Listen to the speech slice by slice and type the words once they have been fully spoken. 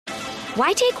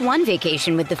Why take one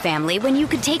vacation with the family when you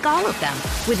could take all of them?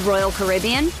 With Royal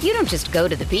Caribbean, you don't just go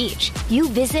to the beach. You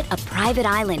visit a private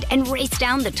island and race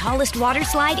down the tallest water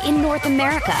slide in North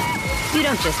America. You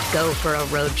don't just go for a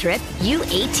road trip. You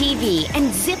ATV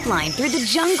and zip line through the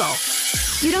jungle.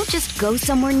 You don't just go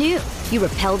somewhere new. You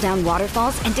rappel down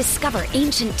waterfalls and discover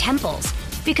ancient temples.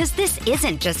 Because this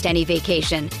isn't just any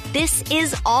vacation. This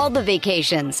is all the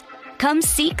vacations. Come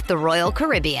seek the Royal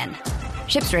Caribbean.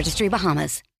 Ships Registry,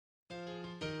 Bahamas.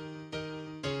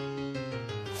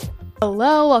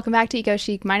 Hello, welcome back to Eco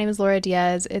Chic. My name is Laura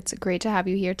Diaz. It's great to have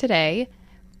you here today.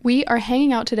 We are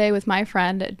hanging out today with my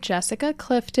friend Jessica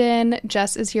Clifton.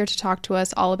 Jess is here to talk to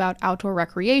us all about outdoor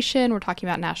recreation. We're talking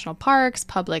about national parks,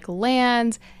 public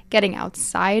lands, getting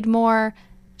outside more.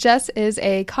 Jess is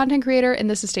a content creator in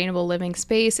the sustainable living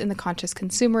space, in the conscious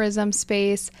consumerism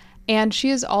space, and she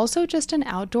is also just an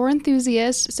outdoor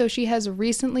enthusiast, so she has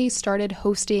recently started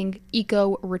hosting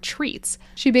eco retreats.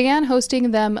 She began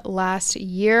hosting them last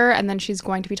year, and then she's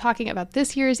going to be talking about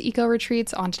this year's eco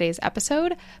retreats on today's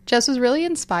episode. Jess was really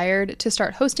inspired to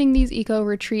start hosting these eco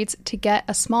retreats to get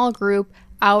a small group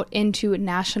out into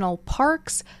national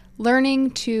parks, learning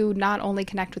to not only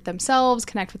connect with themselves,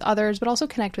 connect with others, but also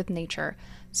connect with nature.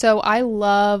 So I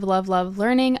love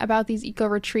learning about these eco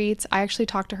retreats. I actually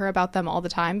talk to her about them all the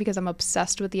time because I'm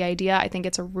obsessed with the idea. I think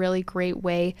it's a really great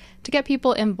way to get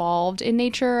people involved in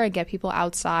nature and get people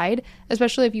outside,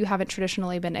 especially if you haven't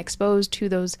traditionally been exposed to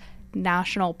those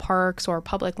national parks or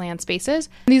public land spaces.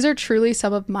 These are truly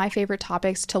some of my favorite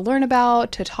topics to learn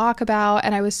about, to talk about,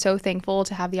 and I was so thankful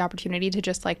to have the opportunity to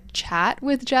just chat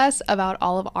with Jess about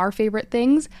all of our favorite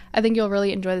things. I think you'll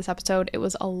really enjoy this episode. It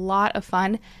was a lot of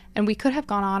fun, and we could have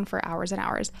gone on for hours and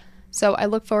hours. So I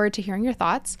look forward to hearing your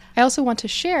thoughts. I also want to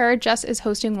share, Jess is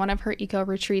hosting one of her eco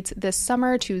retreats this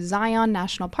summer to Zion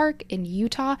National Park in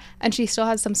Utah, and she still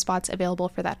has some spots available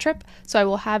for that trip. So I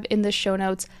will have in the show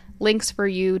notes links for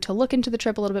you to look into the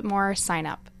trip a little bit more, sign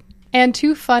up. And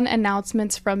two fun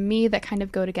announcements from me that kind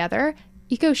of go together.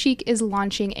 Eco Chic is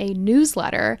launching a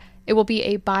newsletter. It will be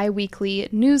a bi-weekly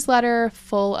newsletter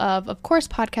full of course,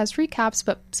 podcast recaps,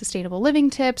 but sustainable living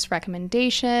tips,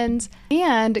 recommendations,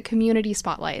 and community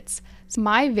spotlights. So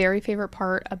my very favorite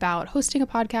part about hosting a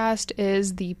podcast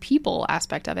is the people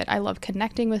aspect of it. I love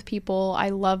connecting with people. I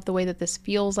love the way that this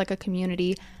feels like a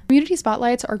community. Community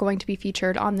spotlights are going to be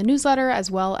featured on the newsletter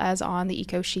as well as on the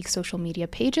Eco Chic social media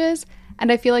pages.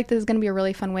 And I feel like this is going to be a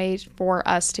really fun way for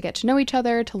us to get to know each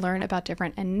other, to learn about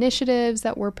different initiatives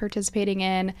that we're participating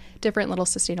in, different little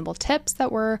sustainable tips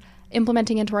that we're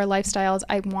implementing into our lifestyles.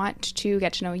 I want to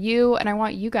get to know you, and I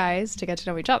want you guys to get to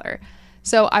know each other.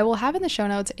 So I will have in the show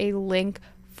notes a link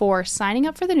for signing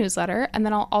up for the newsletter, and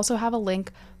then I'll also have a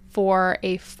link for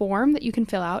a form that you can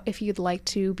fill out if you'd like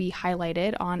to be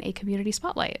highlighted on a community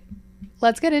spotlight.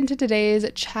 Let's get into today's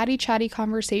chatty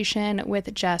conversation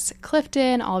with Jess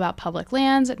Clifton, all about public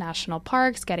lands, national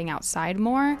parks, getting outside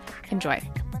more. Enjoy.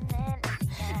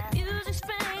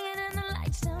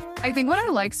 I think what I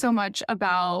like so much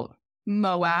about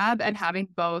Moab and having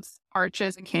both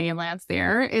arches and canyonlands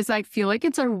there is I feel like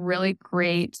it's a really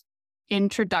great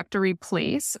introductory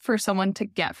place for someone to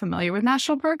get familiar with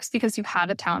national parks because you have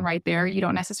a town right there. You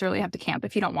don't necessarily have to camp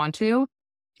if you don't want to.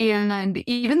 And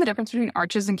even the difference between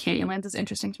arches and canyonlands is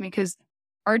interesting to me because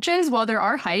arches, while there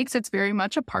are hikes, it's very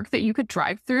much a park that you could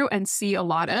drive through and see a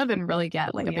lot of and really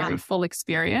get a very full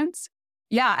experience.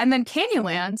 Yeah. And then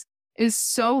canyonlands is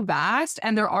so vast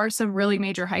and there are some really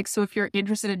major hikes. So if you're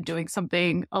interested in doing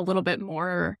something a little bit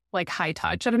more high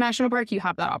touch at a national park, you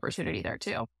have that opportunity there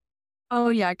too. Oh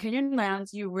yeah.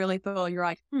 Canyonlands, you really feel you're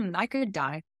like, I could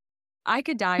die. I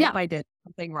could die if I did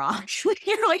something wrong.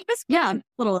 You're like, this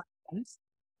little.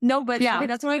 No, but okay,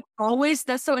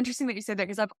 that's so interesting that you said that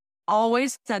because I've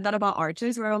always said that about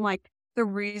arches where I'm like, the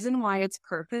reason why it's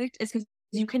perfect is because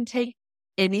you can take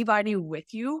anybody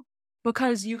with you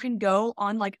because you can go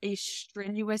on a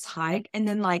strenuous hike and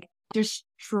then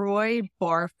destroy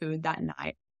bar food that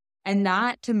night. And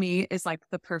that to me is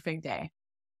the perfect day.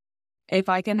 If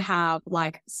I can have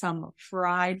some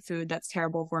fried food that's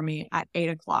terrible for me at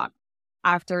 8:00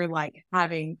 after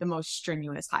having the most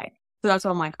strenuous hike. So that's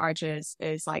why I'm arches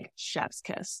is chef's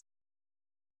kiss.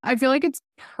 I feel like it's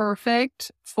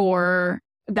perfect for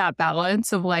that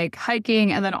balance of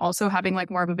hiking and then also having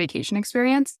more of a vacation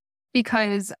experience.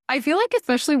 Because I feel like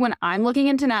especially when I'm looking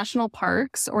into national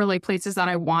parks or places that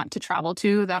I want to travel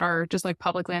to that are just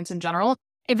public lands in general,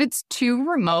 if it's too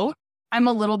remote, I'm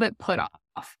a little bit put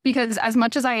off. Because as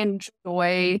much as I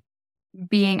enjoy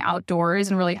being outdoors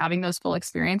and really having those full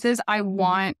experiences, I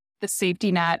want the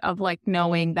safety net of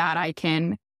knowing that I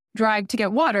can drive to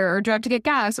get water or drive to get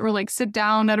gas or like sit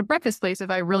down at a breakfast place if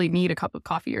I really need a cup of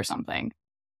coffee or something.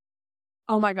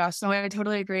 Oh my gosh. No, I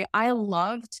totally agree. I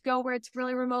love to go where it's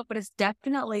really remote, but it's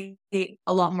definitely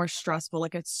a lot more stressful.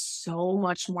 Like it's so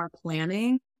much more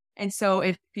planning. And so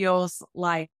it feels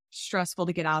like stressful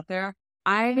to get out there.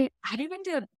 I've been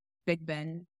to Big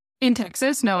Bend. In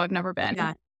Texas? No, I've never been.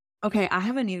 Yeah. Okay, I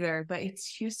haven't either, but it's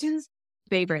Houston's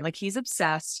favorite. Like he's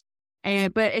obsessed.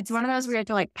 But it's one of those where you have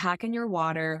to like pack in your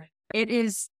water. It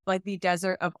is like the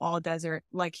desert of all desert.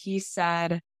 Like he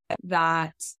said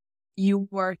that you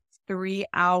were 3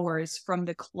 hours from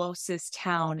the closest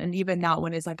town. And even that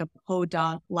one is like a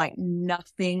podunk, like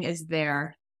nothing is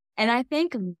there. And I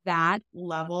think that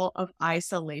level of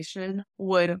isolation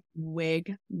would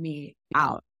wig me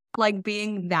out. Like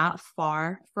being that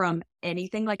far from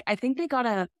anything. Like I think they got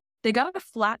a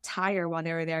flat tire while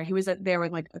they were there. He was there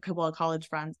with like a couple of college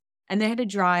friends and they had to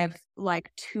drive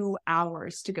like 2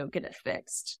 hours to go get it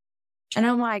fixed. And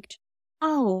I'm like,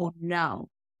 oh no.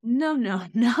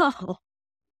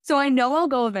 So I know I'll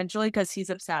go eventually because he's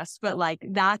obsessed, but like,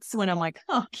 that's when I'm like,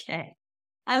 okay,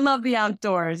 I love the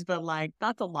outdoors, but like,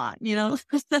 that's a lot, you know,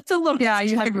 that's a little, yeah,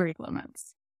 you have great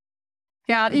limits.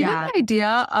 Yeah. Even the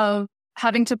idea of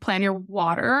having to plan your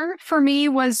water for me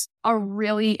was a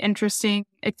really interesting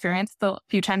experience the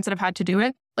few times that I've had to do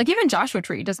it. Like even Joshua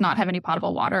Tree does not have any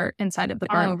potable water inside of the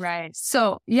park. Oh, right.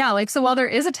 So yeah, like, so while there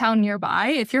is a town nearby,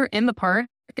 if you're in the park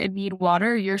and need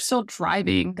water, you're still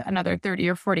driving another 30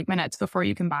 or 40 minutes before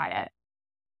you can buy it.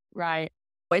 Right.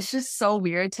 It's just so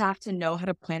weird to have to know how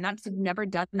to plan that because I've never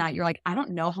done that. You're like, I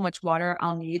don't know how much water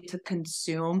I'll need to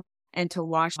consume and to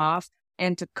wash off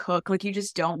and to cook. Like you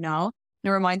just don't know. And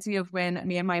it reminds me of when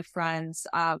me and my friends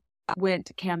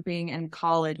went camping in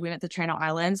college. We went to Channel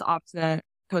Islands off the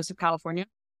coast of California.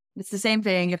 It's the same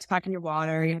thing. You have to pack in your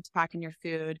water. You have to pack in your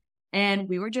food. And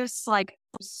we were just like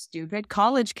stupid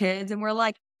college kids. And we're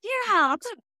like, yeah,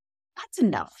 that's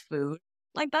enough food.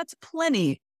 Like that's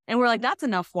plenty. And we're like, that's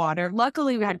enough water.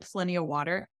 Luckily, we had plenty of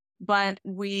water, but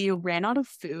we ran out of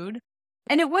food.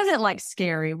 And it wasn't like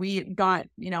scary. We got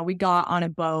on a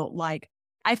boat. Like,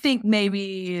 I think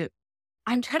maybe,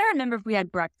 I'm trying to remember if we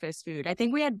had breakfast food. I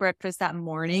think we had breakfast that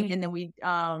morning and then we,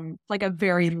 like a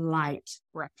very light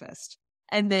breakfast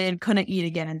and then couldn't eat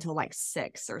again until like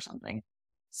 6 or something.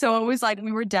 So it was like,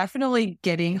 we were definitely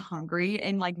getting hungry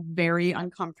and like very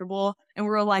uncomfortable. And we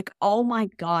were like, oh my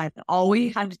God, all we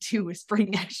had to do was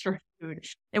bring extra food.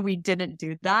 And we didn't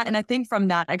do that. And I think from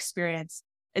that experience,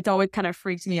 it's always kind of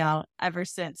freaked me out ever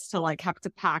since to like have to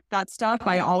pack that stuff.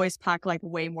 I always pack like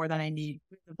way more than I need.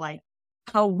 Like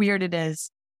how weird it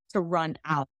is to run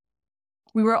out.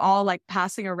 We were all like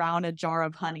passing around a jar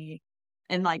of honey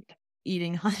and like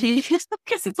eating honey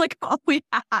because it's like all we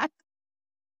had.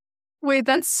 Wait,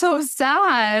 that's so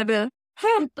sad.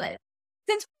 But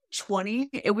since 20,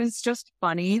 it was just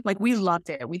funny. Like we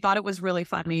loved it. We thought it was really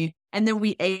funny. And then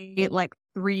we ate like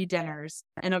 3 dinners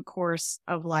in a course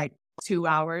of like 2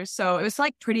 hours. So it was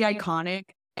like pretty iconic.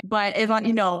 But if I'm,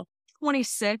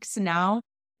 26 now,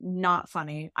 not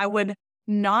funny. I would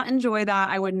not enjoy that.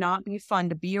 I would not be fun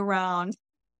to be around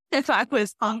if I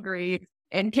was hungry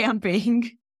and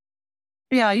camping.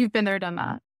 Yeah, you've been there, done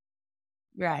that.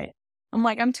 Right. I'm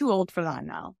like, I'm too old for that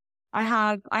now. I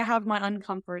have my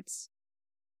uncomforts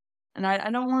and I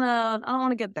don't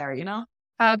want to get there,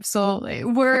 Absolutely.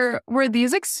 Were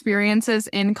these experiences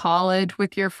in college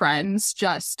with your friends,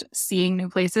 just seeing new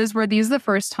places, were these the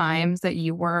first times that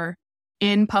you were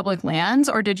in public lands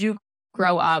or did you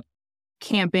grow up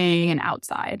camping and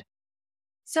outside?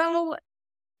 So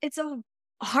it's a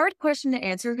hard question to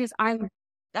answer because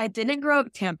I didn't grow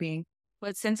up camping.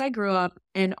 But since I grew up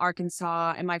in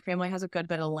Arkansas and my family has a good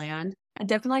bit of land, I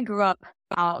definitely grew up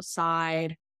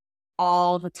outside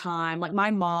all the time. Like my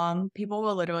mom, people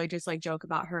will literally just like joke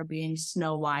about her being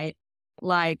Snow White.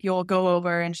 Like you'll go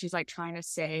over and she's like trying to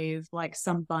save like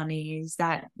some bunnies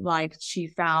that like she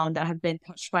found that have been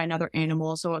touched by another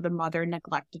animal. So the mother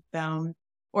neglected them.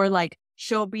 Or like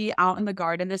she'll be out in the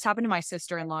garden. This happened to my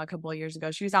sister-in-law a couple of years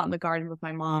ago. She was out in the garden with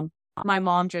my mom. My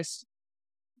mom just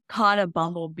caught a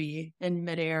bumblebee in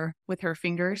midair with her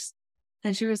fingers.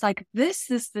 And she was like, this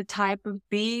is the type of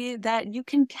bee that you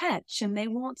can catch and they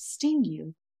won't sting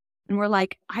you. And we're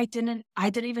like, I didn't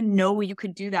even know you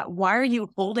could do that. Why are you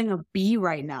holding a bee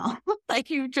right now? Like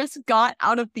you just got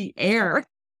out of the air.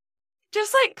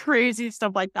 Just like crazy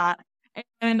stuff like that.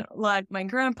 And like my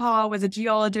grandpa was a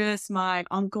geologist. My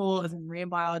uncle is a marine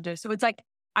biologist. So it's like,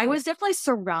 I was definitely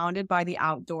surrounded by the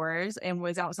outdoors and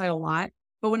was outside a lot.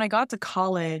 But when I got to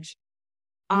college,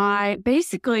 me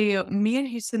and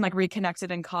Houston like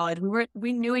reconnected in college.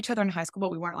 We knew each other in high school,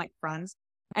 but we weren't like friends.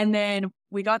 And then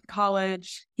we got to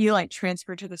college. He like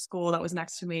transferred to the school that was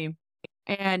next to me.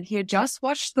 And he had just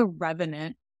watched The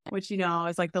Revenant, which, you know,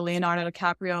 is like the Leonardo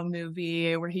DiCaprio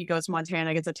movie where he goes to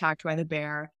Montana, gets attacked by the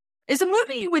bear. It's a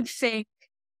movie you would think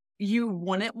you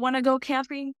wouldn't want to go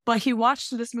camping, but he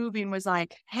watched this movie and was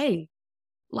like, hey,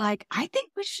 like, I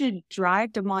think we should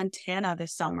drive to Montana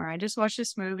this summer. I just watched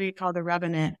this movie called The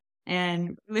Revenant,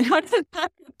 and Leonardo DiCaprio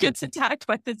gets attacked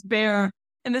by this bear,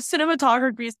 and the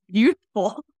cinematography is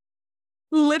beautiful.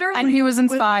 Literally. And he was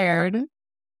inspired.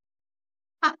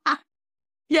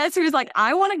 Yes, he was like,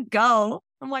 I want to go.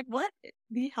 I'm like, what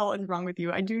the hell is wrong with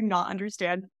you? I do not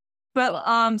understand.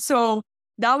 But so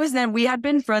that was then. We had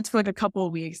been friends for like a couple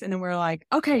of weeks, and then we were like,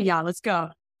 okay, yeah, let's go.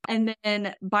 And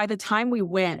then by the time we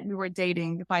went, we were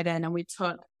dating by then, and we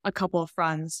took a couple of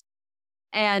friends.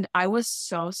 And I was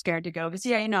so scared to go because,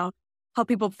 yeah, you know how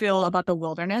people feel about the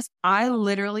wilderness. I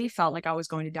literally felt like I was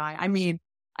going to die. I mean,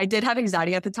 I did have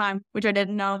anxiety at the time, which I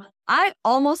didn't know. I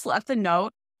almost left a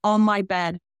note on my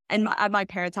bed and at my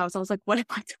parents' house. I was like, what am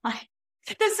I doing?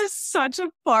 This is such a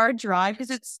far drive because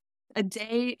it's a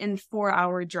day and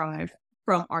 4-hour drive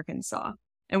from Arkansas.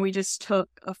 And we just took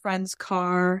a friend's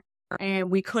car,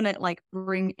 and we couldn't like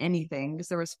bring anything because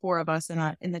there was 4 of us in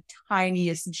the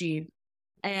tiniest Jeep.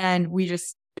 And we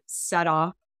just set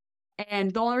off.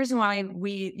 And the only reason why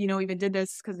we, you know, even did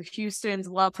this because of Houston's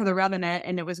love for The Revenant,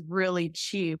 and it was really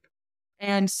cheap.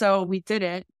 And so we did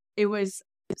it. It was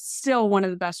still one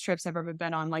of the best trips I've ever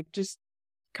been on, like just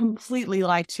completely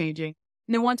life-changing.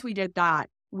 And then once we did that,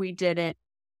 we did it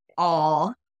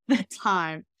all the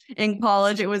time. In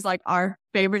college, it was like our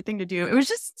favorite thing to do. It was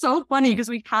just so funny because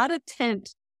we had a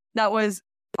tent that was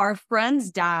our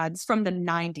friend's dad's from the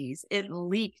 90s. It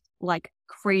leaked like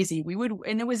crazy.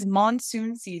 And it was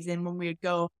monsoon season when we would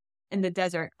go in the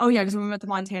desert. Oh yeah, because when we went to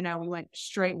Montana, we went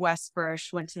straight west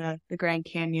first, went to the Grand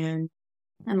Canyon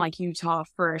and like Utah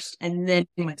first, and then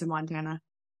we went to Montana.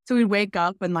 So we'd wake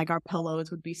up and like our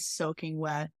pillows would be soaking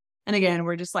wet. And again,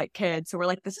 we're just like kids. So we're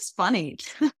like, this is funny.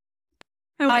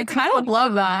 I kind of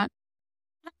love that.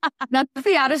 That's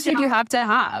the attitude you have to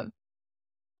have.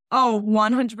 Oh,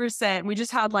 100%. We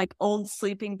just had like old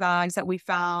sleeping bags that we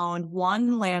found,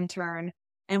 one lantern,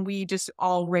 and we just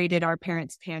all raided our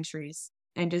parents' pantries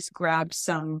and just grabbed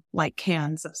some like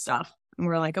cans of stuff. And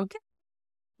we're like, okay,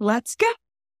 let's go.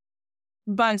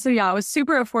 But so yeah, it was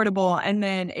super affordable. And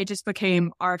then it just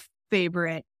became our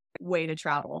favorite way to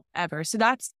travel ever. So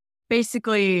that's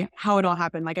basically how it all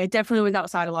happened. Like I definitely was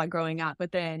outside a lot growing up,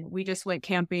 but then we just went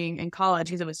camping in college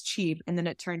because it was cheap. And then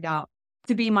it turned out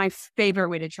to be my favorite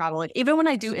way to travel. Like even when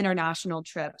I do international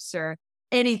trips or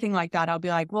anything like that, I'll be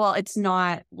like, well, it's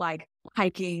not like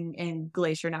hiking in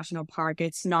Glacier National Park.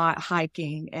 It's not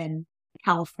hiking in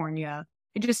California.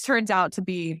 It just turns out to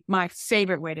be my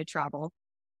favorite way to travel.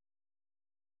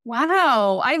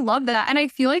 Wow, I love that. And I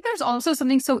feel like there's also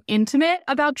something so intimate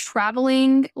about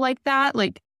traveling like that,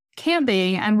 like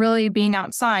camping and really being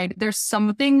outside. There's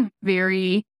something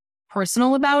very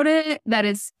personal about it that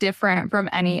is different from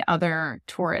any other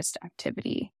tourist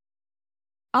activity.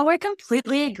 Oh, I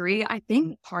completely agree. I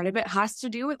think part of it has to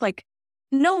do with like,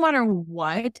 no matter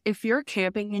what, if you're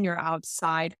camping and you're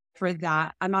outside for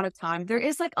that amount of time, there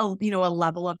is like a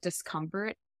level of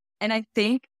discomfort. And I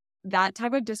think that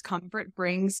type of discomfort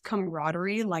brings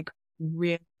camaraderie like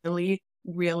really,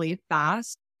 really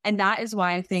fast. And that is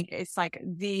why I think it's like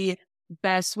the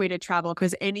best way to travel,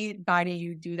 because anybody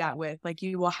you do that with, like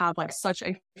you will have like such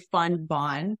a fun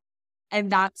bond.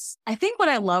 And that's, I think, what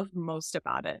I love most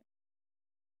about it.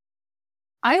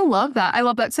 I love that. I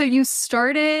love that. So you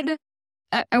started,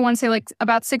 I want to say like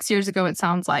about 6 years ago, it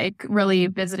sounds like, really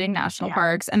visiting national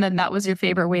parks. And then that was your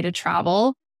favorite way to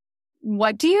travel.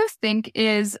 What do you think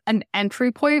is an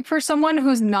entry point for someone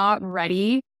who's not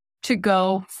ready to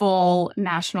go full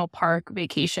national park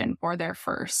vacation for their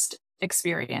first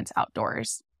experience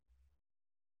outdoors?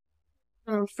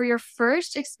 For your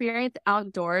first experience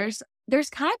outdoors, there's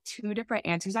kind of 2 different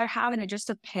answers I have, and it just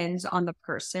depends on the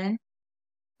person.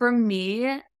 For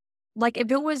me, like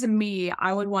if it was me,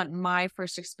 I would want my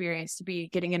first experience to be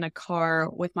getting in a car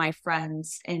with my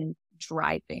friends and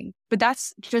driving. But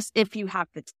that's just if you have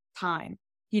the time,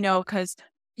 because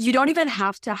you don't even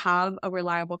have to have a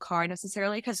reliable car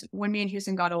necessarily, because when me and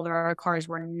Houston got older, our cars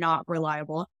were not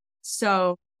reliable.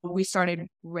 So we started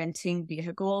renting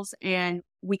vehicles, and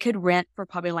we could rent for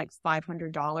probably like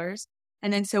 $500.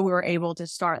 And then so we were able to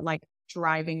start like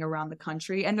driving around the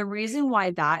country. And the reason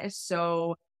why that is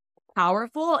so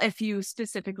powerful, if you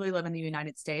specifically live in the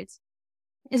United States,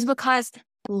 is because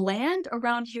land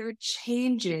around here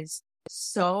changes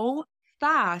so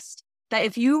fast that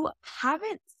if you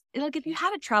haven't like if you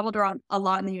haven't traveled around a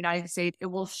lot in the United States, it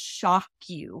will shock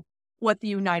you what the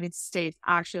United States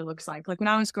actually looks like. Like when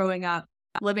I was growing up,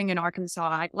 living in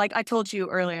Arkansas, like I told you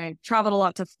earlier, I traveled a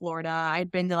lot to Florida.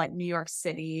 I'd been to like New York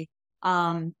City,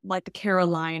 like the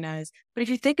Carolinas. But if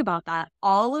you think about that,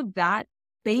 all of that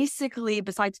basically,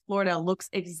 besides Florida, looks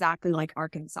exactly like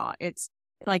Arkansas. It's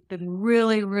like the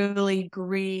really, really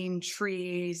green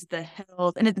trees, the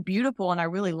hills, and it's beautiful and I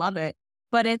really love it.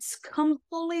 But it's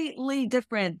completely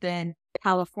different than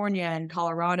California and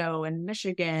Colorado and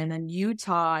Michigan and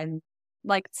Utah and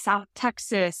like South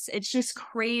Texas. It's just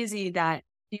crazy that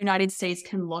the United States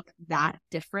can look that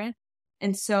different.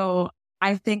 And so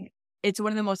I think it's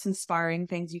one of the most inspiring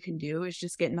things you can do is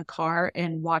just get in the car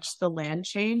and watch the land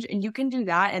change. And you can do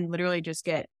that and literally just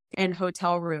get in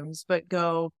hotel rooms, but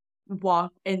go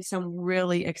walk in some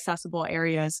really accessible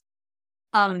areas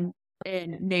in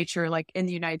nature, like in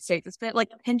the United States. It's been like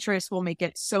Pinterest will make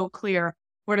it so clear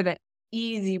what are the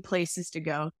easy places to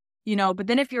go, but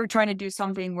then if you're trying to do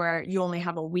something where you only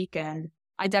have a weekend,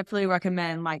 I definitely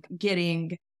recommend like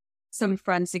getting some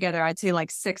friends together. I'd say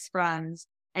like 6 friends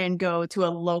and go to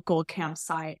a local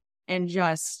campsite and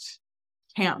just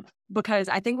camp. Because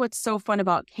I think what's so fun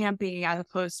about camping as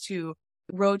opposed to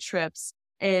road trips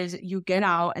is you get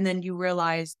out and then you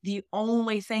realize the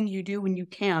only thing you do when you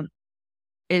camp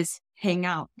is hang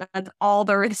out. That's all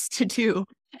there is to do.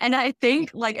 And I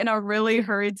think like in a really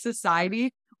hurried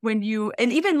society, and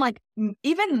even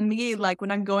me, like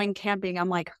when I'm going camping, I'm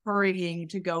like hurrying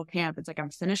to go camp. It's like I'm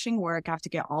finishing work. I have to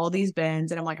get all these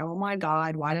bins. And I'm like, oh my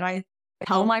God, why did I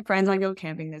tell my friends I go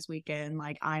camping this weekend?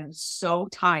 Like I'm so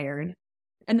tired.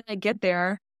 And then I get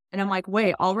there and I'm like,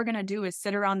 wait, all we're going to do is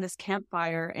sit around this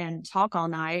campfire and talk all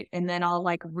night. And then I'll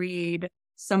like read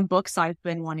some books I've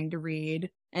been wanting to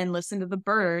read and listen to the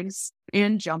birds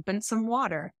and jump in some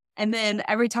water. And then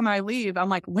every time I leave, I'm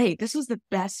like, wait, this was the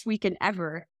best weekend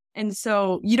ever. And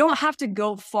so you don't have to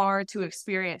go far to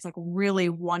experience like really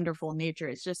wonderful nature.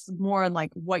 It's just more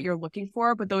like what you're looking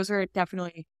for. But those are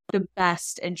definitely the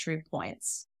best entry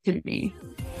points to me.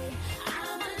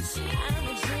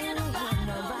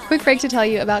 Quick break to tell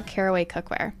you about Caraway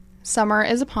cookware. Summer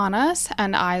is upon us,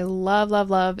 and I love, love,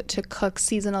 love to cook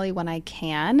seasonally when I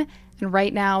can. And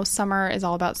right now, summer is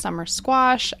all about summer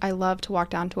squash. I love to walk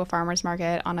down to a farmer's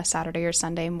market on a Saturday or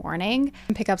Sunday morning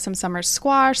and pick up some summer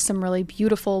squash, some really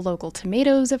beautiful local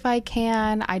tomatoes if I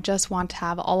can. I just want to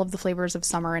have all of the flavors of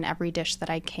summer in every dish that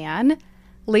I can.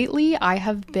 Lately, I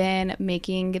have been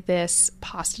making this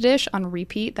pasta dish on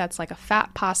repeat that's like a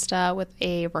fat pasta with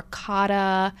a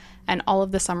ricotta and all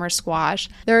of the summer squash.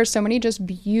 There are so many just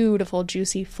beautiful,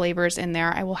 juicy flavors in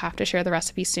there. I will have to share the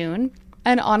recipe soon.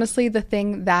 And honestly, the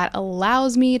thing that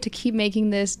allows me to keep making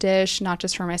this dish, not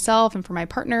just for myself and for my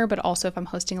partner, but also if I'm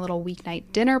hosting a little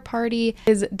weeknight dinner party,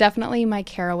 is definitely my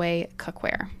Caraway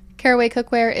cookware. Caraway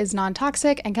cookware is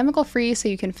non-toxic and chemical-free, so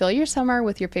you can fill your summer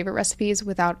with your favorite recipes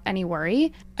without any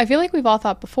worry. I feel like we've all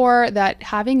thought before that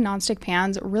having nonstick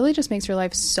pans really just makes your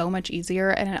life so much easier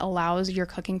and it allows your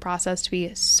cooking process to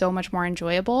be so much more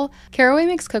enjoyable. Caraway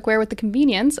makes cookware with the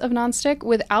convenience of nonstick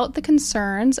without the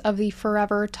concerns of the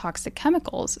forever toxic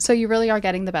chemicals, so you really are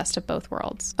getting the best of both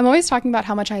worlds. I'm always talking about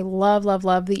how much I love, love,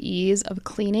 love the ease of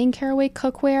cleaning Caraway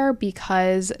cookware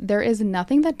because there is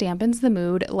nothing that dampens the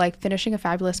mood like finishing a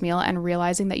fabulous meal and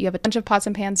realizing that you have a bunch of pots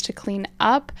and pans to clean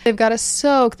up. They've got to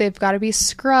soak, they've got to be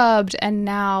scrubbed, and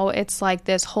now it's like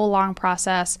this whole long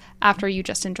process after you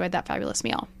just enjoyed that fabulous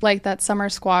meal. Like that summer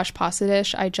squash pasta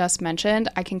dish I just mentioned,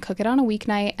 I can cook it on a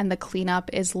weeknight and the cleanup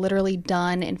is literally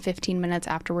done in 15 minutes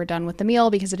after we're done with the meal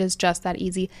because it is just that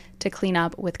easy to clean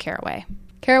up with Caraway.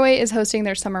 Caraway is hosting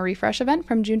their summer refresh event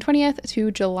from June 20th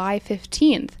to July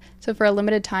 15th. So for a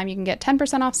limited time, you can get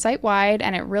 10% off site-wide,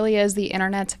 and it really is the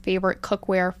internet's favorite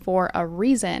cookware for a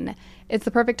reason. It's the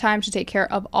perfect time to take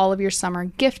care of all of your summer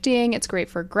gifting. It's great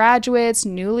for graduates,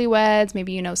 newlyweds,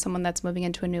 maybe you know someone that's moving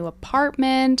into a new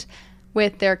apartment.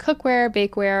 With their cookware,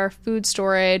 bakeware, food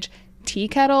storage, tea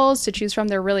kettles to choose from,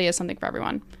 there really is something for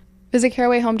everyone. Visit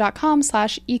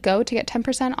carawayhome.com/eco to get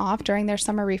 10% off during their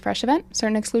summer refresh event.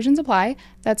 Certain exclusions apply.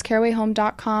 That's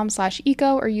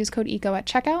carawayhome.com/eco or use code ECO at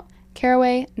checkout.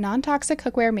 Caraway, non-toxic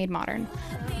cookware made modern.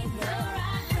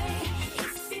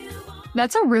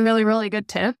 That's a really, really good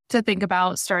tip to think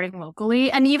about starting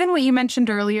locally. And even what you mentioned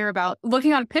earlier about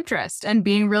looking on Pinterest and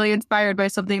being really inspired by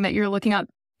something that you're looking at,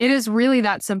 it is really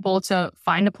that simple to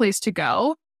find a place to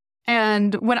go.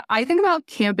 And when I think about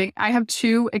camping, I have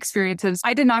 2 experiences.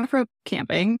 I did not grow up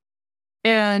camping,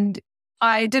 and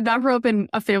I did not grow up in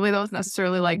a family that was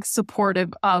necessarily like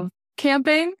supportive of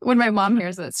camping. When my mom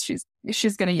hears this,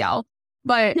 she's going to yell.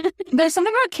 But there's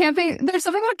something about camping. There's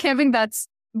something about camping that's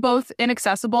both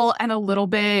inaccessible and a little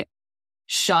bit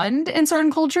shunned in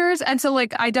certain cultures. And so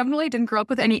like, I definitely didn't grow up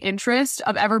with any interest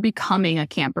of ever becoming a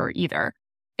camper either.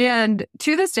 And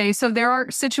to this day, so there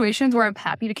are situations where I'm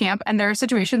happy to camp and there are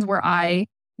situations where I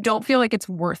don't feel like it's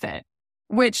worth it,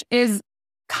 which is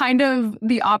kind of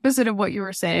the opposite of what you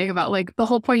were saying about like the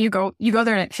whole point you go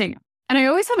there and hang out. And I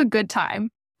always have a good time,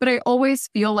 but I always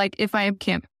feel like if I am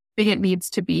camping, it needs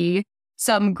to be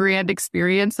some grand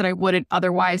experience that I wouldn't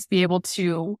otherwise be able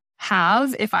to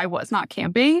have if I was not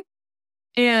camping.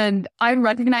 And I'm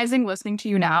recognizing, listening to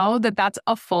you now, that that's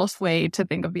a false way to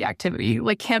think of the activity.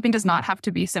 Like camping does not have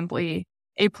to be simply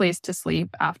a place to sleep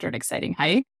after an exciting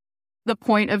hike. The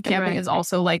point of camping is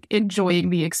also like enjoying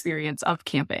the experience of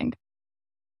camping.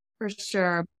 For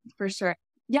sure. For sure.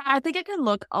 Yeah, I think it can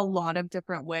look a lot of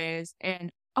different ways.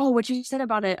 And what you said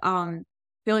about it,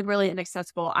 feeling really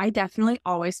inaccessible. I definitely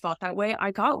always felt that way.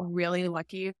 I got really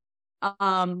lucky.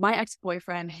 My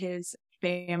ex-boyfriend, his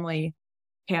family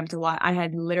camped a lot. I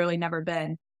had literally never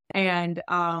been. And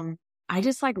I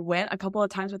just like went a couple of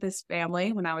times with his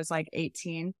family when I was like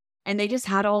 18, and they just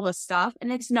had all the stuff.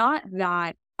 And it's not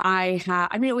that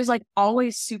it was like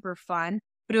always super fun,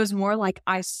 but it was more like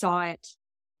I saw it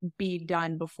be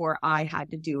done before I had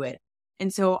to do it.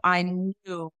 And so I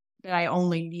knew that I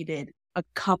only needed a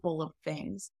couple of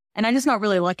things. And I just got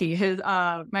really lucky.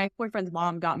 My boyfriend's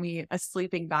mom got me a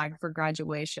sleeping bag for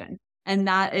graduation. And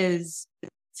that is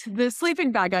the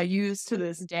sleeping bag I use to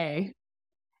this day.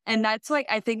 And that's like,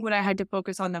 I think what I had to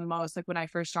focus on the most, like when I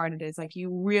first started, is like,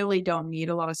 you really don't need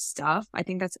a lot of stuff. I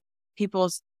think that's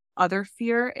people's other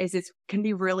fear is it can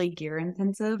be really gear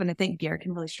intensive. And I think gear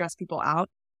can really stress people out.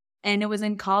 And it was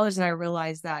in college that I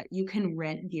realized that you can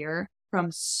rent gear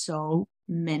from so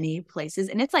many places.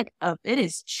 And it's like, it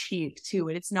is cheap too.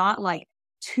 And it's not like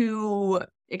too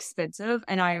expensive.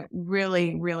 And I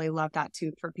really, really love that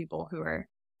too for people who are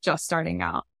just starting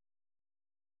out.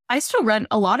 I still rent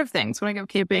a lot of things when I go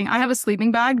camping. I have a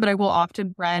sleeping bag, but I will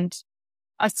often rent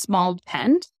a small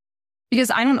tent because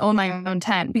I don't own my own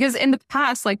tent. Because in the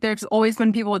past, like there's always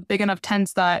been people with big enough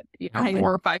tents that, 4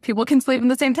 or 5 people can sleep in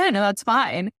the same tent, and that's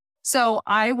fine. So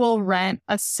I will rent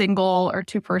a single or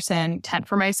 2-person tent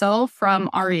for myself from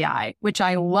REI, which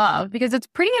I love because it's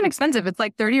pretty inexpensive. It's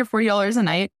like $30 or $40 a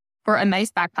night for a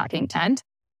nice backpacking tent.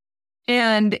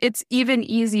 And it's even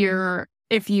easier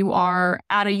if you are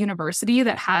at a university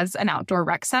that has an outdoor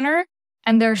rec center,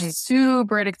 and they're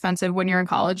super inexpensive when you're in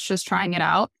college, just trying it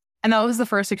out. And that was the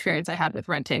first experience I had with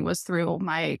renting, was through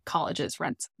my college's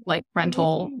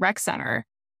rental rec center.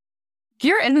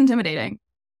 Gear is intimidating.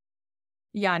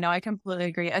 Yeah, no, I completely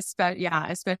agree.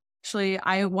 Especially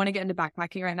I want to get into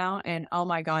backpacking right now. And oh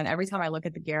my God, every time I look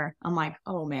at the gear, I'm like,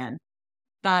 oh man,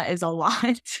 that is a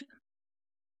lot.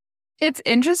 It's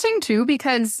interesting too,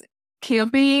 because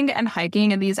camping and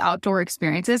hiking and these outdoor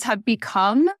experiences have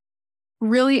become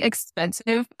really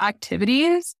expensive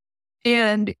activities.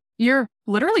 And you're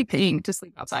literally paying to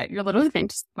sleep outside. You're literally paying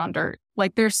to sleep on dirt.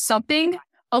 Like there's something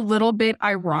a little bit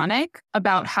ironic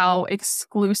about how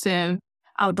exclusive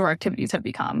outdoor activities have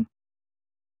become.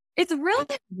 It's really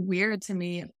weird to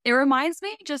me. It reminds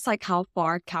me just like how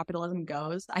far capitalism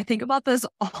goes. I think about this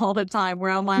all the time where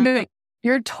I'm like,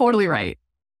 you're totally right.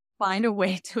 Find a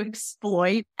way to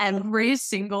exploit every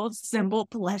single simple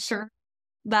pleasure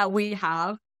that we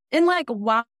have. And like,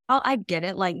 while I get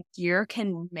it, like gear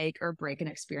can make or break an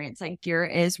experience. Like gear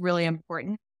is really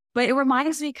important. But it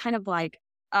reminds me kind of like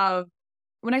of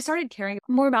when I started caring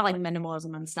more about like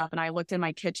minimalism and stuff, and I looked in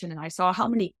my kitchen and I saw how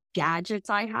many gadgets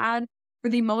I had for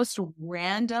the most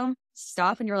random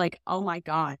stuff. And you're like, oh my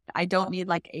God, I don't need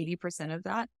like 80% of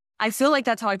that. I feel like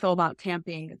that's how I feel about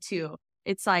camping too.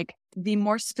 It's like the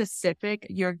more specific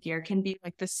your gear can be,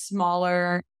 like the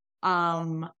smaller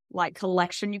like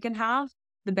collection you can have,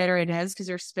 the better it is, because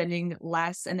you're spending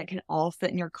less and it can all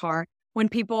fit in your car. When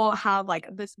people have like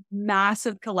this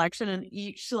massive collection and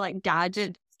each like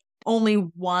gadget only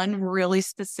one really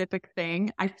specific thing,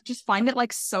 I just find it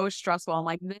like so stressful. I'm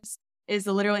like, this is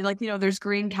literally like, there's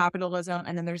green capitalism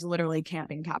and then there's literally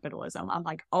camping capitalism. I'm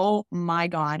like, oh my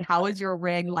God, how is your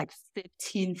rig like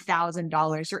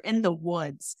 $15,000? You're in the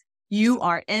woods. You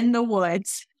are in the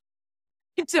woods.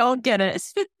 I don't get it.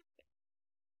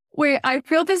 Wait, I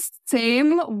feel the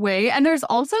same way. And there's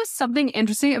also something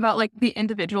interesting about like the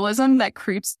individualism that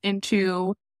creeps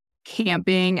into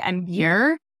camping and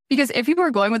gear. Because if you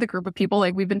were going with a group of people,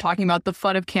 like we've been talking about, the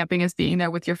fun of camping is being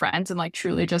there with your friends and like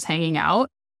truly just hanging out.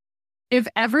 If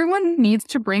everyone needs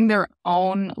to bring their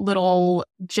own little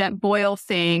jet boil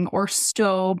thing or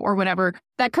stove or whatever,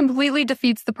 that completely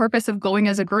defeats the purpose of going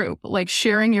as a group, like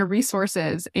sharing your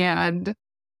resources and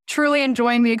truly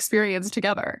enjoying the experience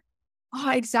together. Oh,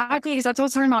 exactly. Because that's what I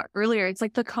was talking about earlier. It's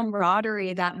like the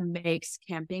camaraderie that makes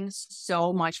camping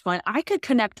so much fun. I could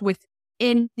connect with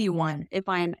anyone if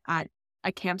I'm at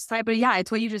a campsite. But yeah, it's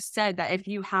what you just said, that if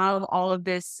you have all of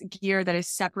this gear that is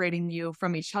separating you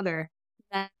from each other,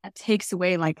 that takes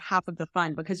away like half of the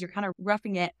fun because you're kind of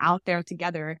roughing it out there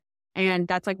together. And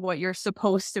that's like what you're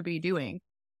supposed to be doing.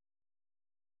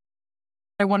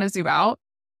 I want to zoom out.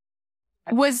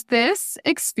 Was this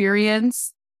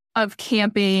experience of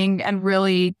camping and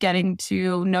really getting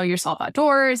to know yourself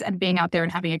outdoors and being out there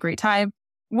and having a great time,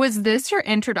 was this your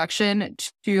introduction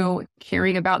to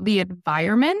caring about the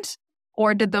environment,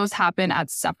 or did those happen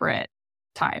at separate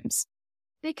times?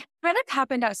 They kind of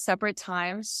happened at separate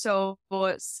times. So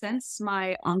since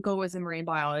my uncle was a marine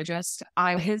biologist,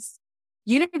 his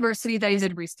university that he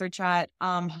did research at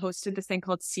hosted this thing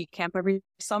called Sea Camp every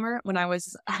summer when I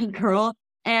was a girl.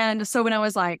 And so when I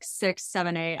was like 6,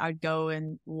 7, 8, I'd go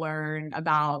and learn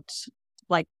about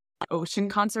like ocean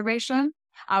conservation.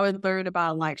 I would learn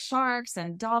about like sharks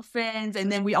and dolphins.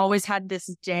 And then we always had this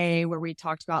day where we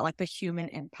talked about like the human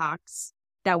impacts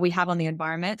that we have on the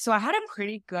environment. So I had a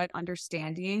pretty good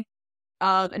understanding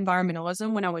of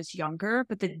environmentalism when I was younger,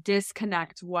 but the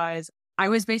disconnect was I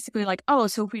was basically like, oh,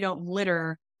 so if we don't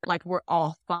litter, like we're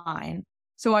all fine.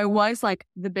 So I was like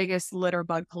the biggest litter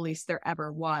bug police there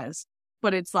ever was.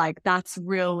 But it's like, that's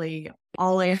really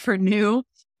all I ever knew.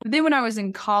 But then when I was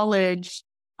in college,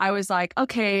 I was like,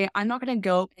 okay, I'm not going to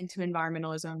go into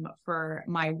environmentalism for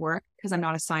my work because I'm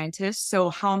not a scientist.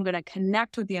 So how I'm going to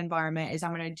connect with the environment is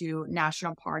I'm going to do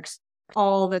national parks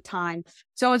all the time.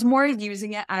 So I was more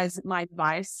using it as my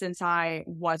advice since I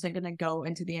wasn't going to go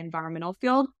into the environmental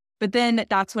field. But then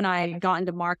that's when I got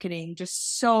into marketing,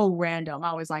 just so random.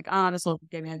 I was like, this will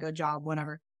give me a good job,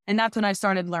 whatever. And that's when I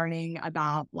started learning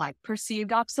about like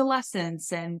perceived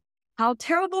obsolescence and how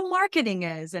terrible marketing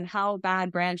is and how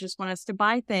bad brands just want us to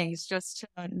buy things just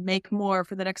to make more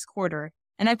for the next quarter.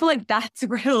 And I feel like that's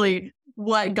really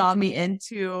what got me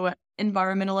into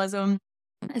environmentalism,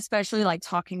 especially like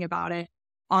talking about it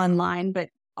online. But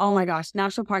oh my gosh,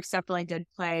 national parks definitely did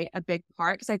play a big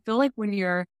part because I feel like when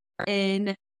you're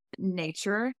in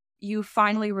nature, you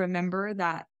finally remember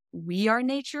that we are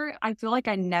nature. I feel like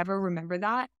I never remember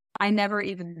that. I never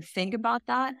even think about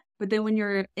that. But then when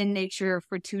you're in nature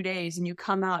for 2 days and you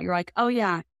come out, you're like, oh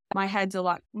yeah, my head's a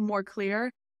lot more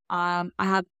clear. I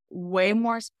have way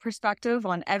more perspective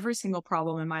on every single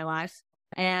problem in my life.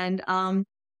 And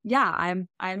yeah,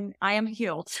 I am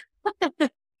healed.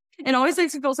 It always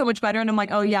makes me feel so much better. And I'm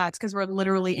like, oh yeah, it's because we're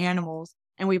literally animals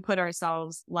and we put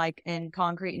ourselves like in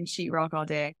concrete and sheetrock all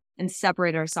day and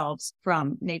separate ourselves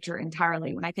from nature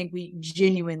entirely when I think we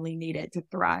genuinely need it to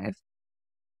thrive.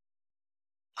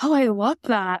 Oh, I love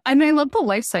that. I mean, I love the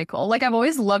life cycle. Like, I've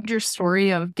always loved your story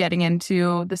of getting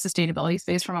into the sustainability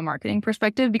space from a marketing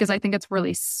perspective because I think it's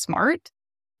really smart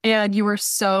and you were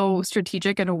so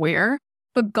strategic and aware.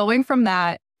 But going from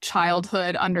that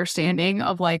childhood understanding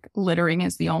of like littering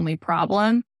is the only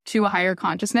problem to a higher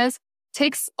consciousness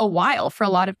takes a while for a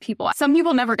lot of people. Some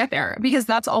people never get there because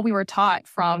that's all we were taught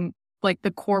from like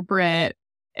the corporate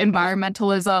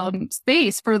environmentalism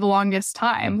space for the longest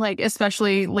time, like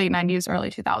especially late 90s,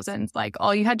 early 2000s. Like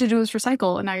all you had to do was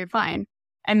recycle and now you're fine.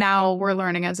 And now we're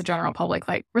learning as a general public,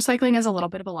 like recycling is a little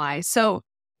bit of a lie. So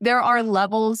there are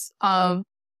levels of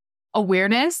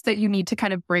awareness that you need to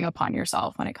kind of bring upon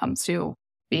yourself when it comes to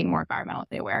being more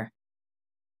environmentally aware.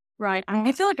 Right.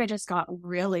 I feel like I just got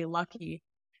really lucky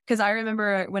because I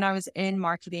remember when I was in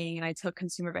marketing and I took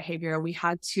consumer behavior, we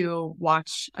had to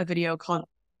watch a video called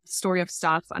Story of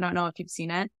Stuff. I don't know if you've seen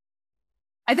it.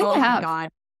 I think I have. God.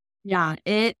 Yeah,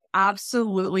 it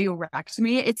absolutely wrecked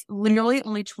me. It's literally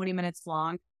only 20 minutes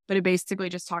long, but it basically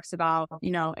just talks about,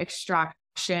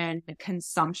 extraction,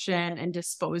 consumption, and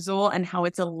disposal and how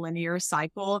it's a linear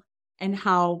cycle and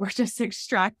how we're just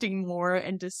extracting more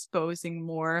and disposing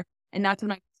more. And that's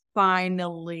when I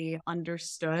finally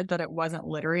understood that it wasn't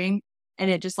littering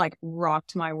and it just like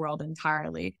rocked my world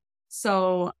entirely.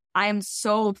 So I am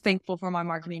so thankful for my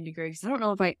marketing degree because I don't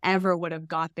know if I ever would have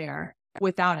got there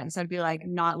without it. So I'd be like,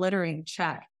 not littering,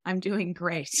 check. I'm doing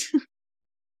great.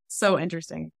 So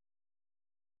interesting.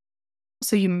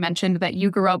 So you mentioned that you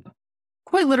grew up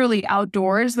quite literally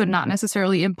outdoors, but not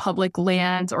necessarily in public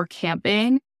lands or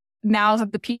camping. Now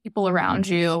have the people around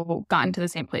you gotten to the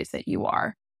same place that you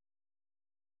are?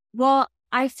 Well,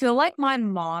 I feel like my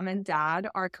mom and dad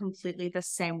are completely the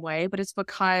same way, but it's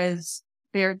because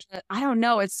they're just, I don't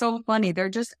know. It's so funny. They're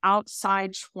just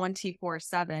outside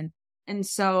 24/7. And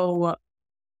so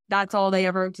that's all they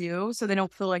ever do. So they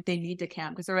don't feel like they need to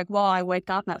camp because they're like, well, I wake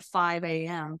up at 5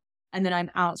 a.m. and then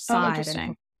I'm outside. Oh,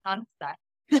 interesting. And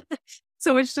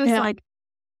So it's just like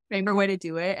favorite way to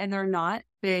do it. And they're not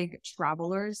big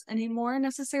travelers anymore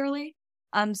necessarily.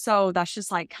 So that's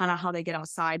just like kind of how they get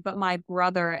outside. But my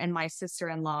brother and my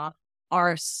sister-in-law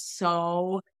are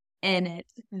so in it.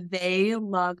 They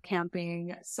love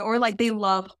camping. So, or like they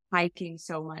love hiking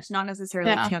so much, not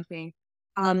necessarily camping.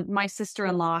 My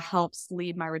sister-in-law helps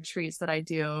lead my retreats that I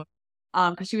do.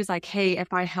 Cause she was like, hey,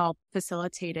 if I help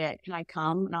facilitate it, can I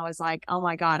come? And I was like, oh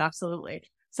my God, absolutely.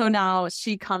 So now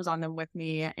she comes on them with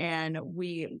me and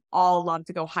we all love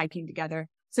to go hiking together.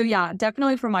 So yeah,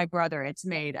 definitely for my brother, it's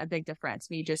made a big difference,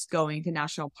 me just going to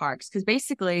national parks. Cause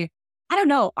basically, I don't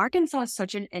know, Arkansas is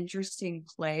such an interesting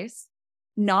place.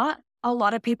 Not a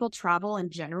lot of people travel in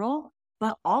general,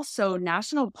 but also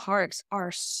national parks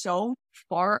are so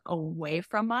far away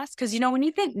from us. Cause when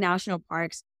you think national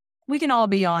parks, we can all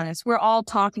be honest. We're all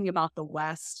talking about the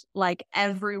West. Like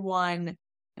everyone,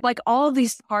 like all of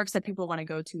these parks that people want to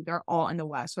go to, they're all in the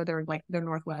West, whether like they're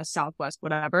Northwest, Southwest,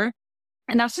 whatever.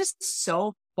 And that's just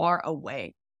so far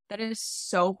away. That is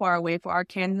so far away for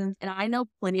Arkansans. And I know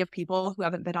plenty of people who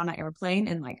haven't been on an airplane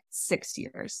in like 6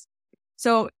 years.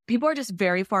 So people are just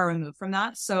very far removed from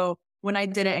that. So when I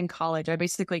did it in college, I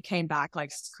basically came back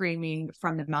like screaming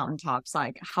from the mountaintops,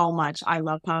 like how much I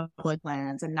love public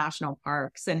lands and national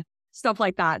parks and stuff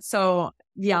like that. So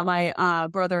yeah, my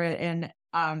brother and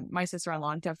my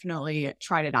sister-in-law definitely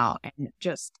tried it out and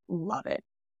just love it.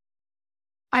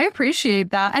 I appreciate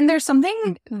that. And there's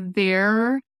something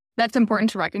there that's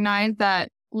important to recognize, that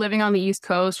living on the East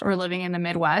Coast or living in the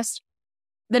Midwest,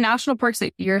 the national parks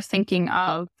that you're thinking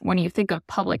of when you think of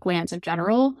public lands in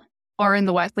general are in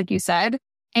the West, like you said.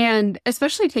 And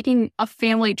especially taking a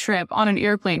family trip on an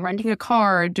airplane, renting a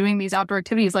car, doing these outdoor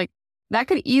activities, like that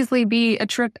could easily be a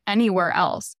trip anywhere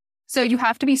else. So you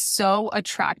have to be so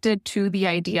attracted to the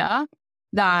idea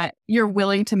that you're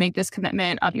willing to make this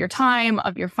commitment of your time,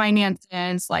 of your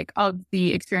finances, like of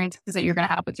the experiences that you're going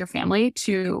to have with your family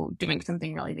to doing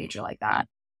something really major like that.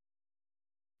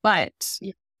 But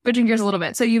switching gears a little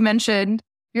bit. So you mentioned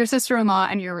your sister-in-law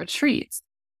and your retreats.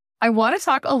 I want to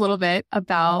talk a little bit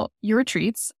about your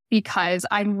retreats because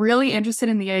I'm really interested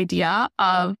in the idea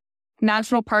of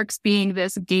national parks being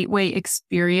this gateway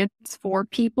experience for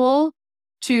people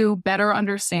to better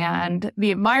understand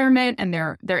the environment and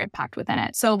their impact within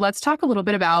it. So let's talk a little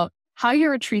bit about how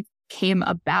your retreat came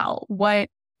about. What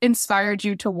inspired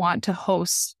you to want to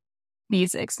host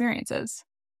these experiences?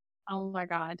 Oh my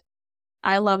God.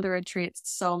 I love the retreats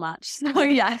so much. So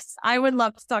yes, I would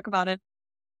love to talk about it.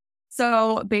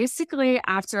 So basically,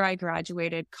 after I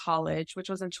graduated college, which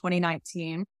was in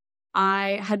 2019,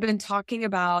 I had been talking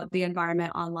about the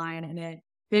environment online and it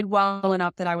did well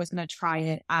enough that I was going to try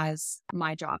it as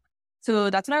my job. So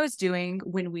that's what I was doing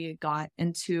when we got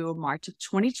into March of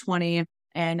 2020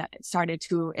 and started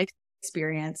to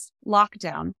experience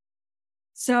lockdown.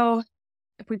 So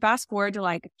if we fast forward to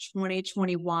like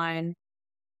 2021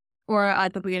 or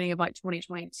at the beginning of like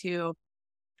 2022,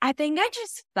 I think I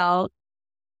just felt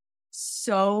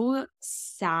so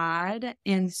sad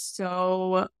and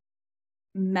so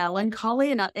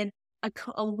melancholy in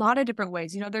a lot of different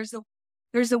ways.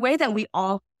 There's a way that we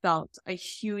all felt a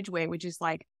huge way, which is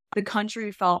like the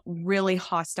country felt really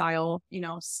hostile,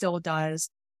 still does.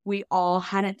 We all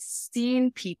hadn't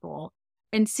seen people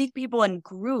in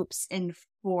groups in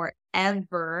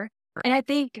forever. And I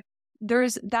think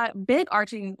there's that big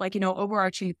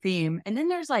overarching theme. And then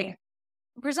there's like,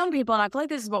 for some people, and I feel like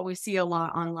this is what we see a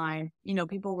lot online,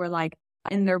 people were like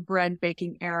in their bread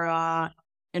baking era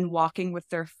and walking with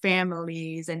their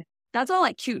families, and that's all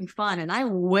like cute and fun. And I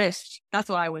wish that's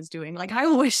what I was doing. Like, I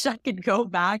wish I could go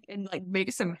back and like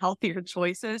make some healthier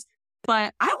choices.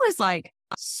 But I was like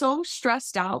so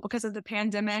stressed out because of the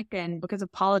pandemic and because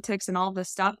of politics and all this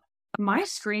stuff. My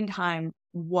screen time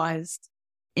was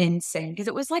insane because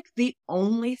it was like the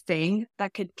only thing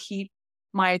that could keep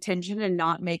my attention and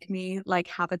not make me like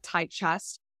have a tight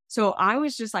chest. So I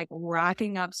was just like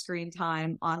racking up screen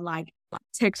time on like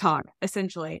TikTok,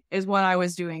 essentially, is what I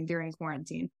was doing during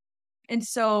quarantine. And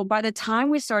so by the time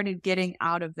we started getting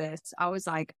out of this, I was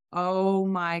like, oh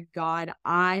my God,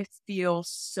 I feel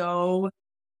so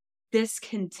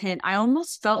discontent. I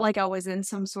almost felt like I was in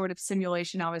some sort of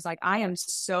simulation. I was like, I am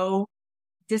so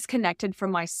disconnected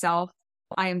from myself.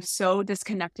 I am so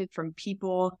disconnected from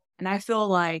people. And I feel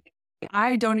like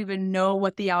I don't even know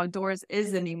what the outdoors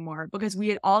is anymore because we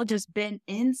had all just been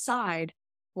inside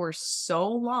for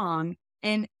so long.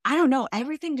 And I don't know,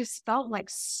 everything just felt like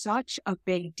such a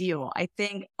big deal. I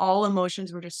think all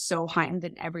emotions were just so heightened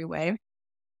in every way.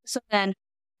 So then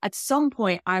at some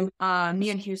point, me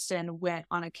and Houston went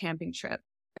on a camping trip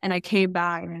and I came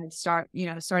back and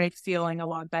started feeling a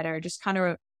lot better, just kind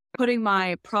of putting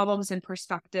my problems in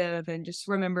perspective and just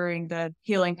remembering the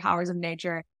healing powers of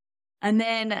nature. And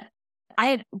then I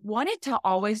had wanted to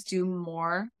always do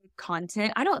more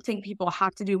content. I don't think people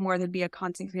have to do more than be a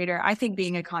content creator. I think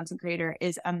being a content creator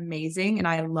is amazing, and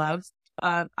I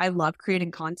love creating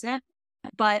content.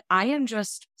 But I am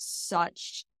just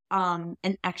such an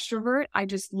extrovert. I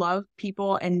just love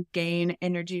people and gain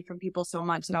energy from people so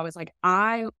much that I was like,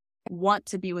 I want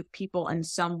to be with people in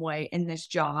some way in this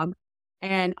job,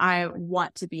 and I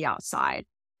want to be outside.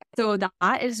 So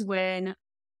that is when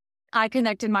I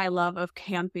connected my love of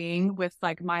camping with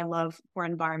like my love for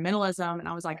environmentalism. And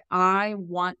I was like, I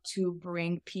want to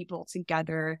bring people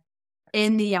together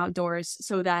in the outdoors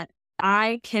so that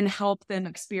I can help them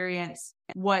experience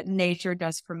what nature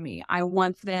does for me. I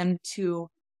want them to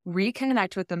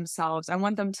reconnect with themselves. I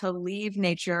want them to leave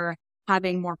nature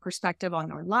having more perspective on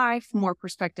their life, more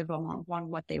perspective on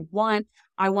what they want.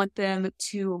 I want them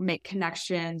to make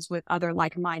connections with other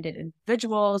like-minded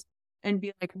individuals and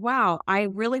be like, wow, I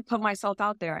really put myself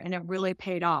out there and it really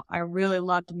paid off. I really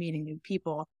loved meeting new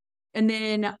people. And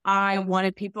then I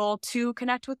wanted people to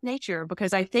connect with nature,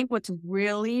 because I think what's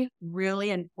really, really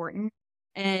important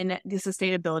in the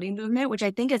sustainability movement, which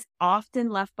I think is often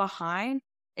left behind,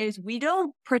 is we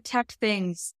don't protect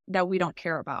things that we don't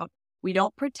care about. We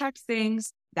don't protect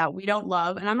things that we don't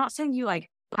love. And I'm not saying you like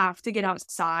have to get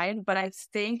outside, but I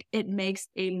think it makes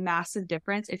a massive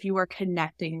difference if you are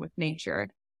connecting with nature.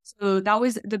 So that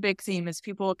was the big theme, is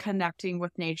people connecting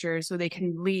with nature so they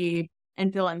can leave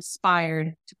and feel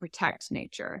inspired to protect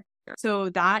nature. So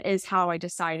that is how I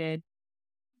decided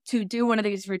to do one of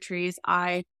these retreats.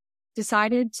 I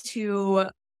decided to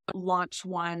launch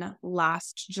one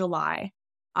last July.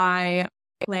 I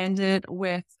planned it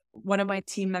with one of my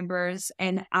team members,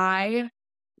 and I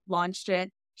launched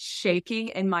it shaking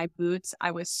in my boots.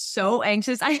 I was so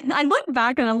anxious. I look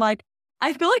back and I'm like,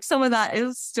 I feel like some of that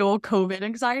is still COVID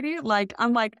anxiety. Like,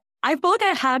 I'm like, I feel like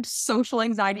I had social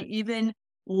anxiety even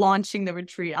launching the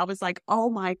retreat. I was like, oh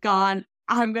my God,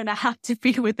 I'm going to have to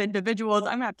be with individuals.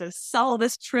 I'm going to have to sell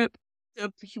this trip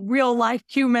to real life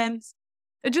humans.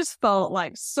 It just felt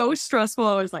like so stressful.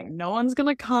 I was like, no one's going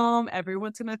to come.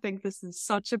 Everyone's going to think this is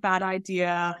such a bad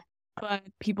idea. But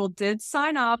people did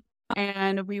sign up,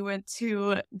 and we went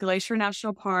to Glacier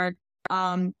National Park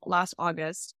last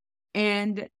August.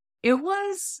 And it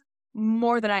was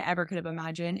more than I ever could have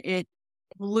imagined. It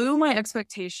blew my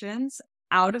expectations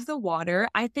out of the water.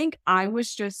 I think I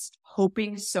was just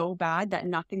hoping so bad that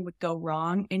nothing would go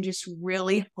wrong, and just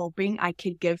really hoping I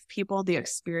could give people the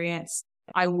experience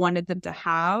I wanted them to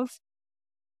have.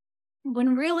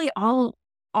 When really all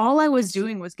I was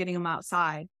doing was getting them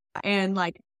outside, and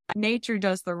like nature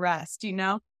does the rest, you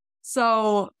know?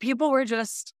 So people were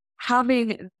just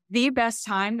having the best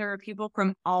time. There were people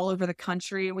from all over the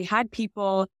country. We had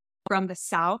people from the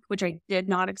South, which I did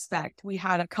not expect. We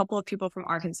had a couple of people from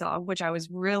Arkansas, which I was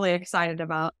really excited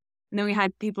about. And then we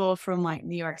had people from like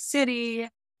New York City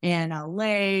and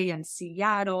LA and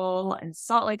Seattle and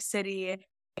Salt Lake City.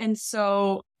 And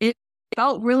so it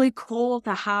felt really cool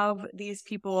to have these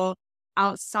people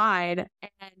outside,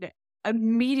 and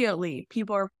immediately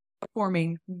people are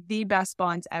forming the best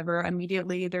bonds ever.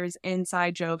 Immediately there's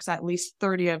inside jokes, at least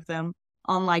 30 of them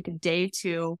on like day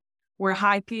 2. We're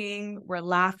hiking, we're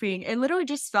laughing. It literally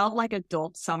just felt like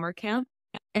adult summer camp.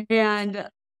 And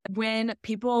when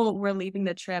people were leaving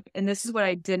the trip, and this is what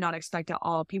I did not expect at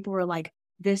all, people were like,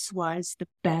 this was the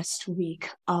best week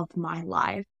of my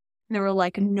life. And they were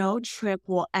like, no trip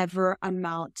will ever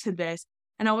amount to this.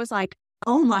 And I was like,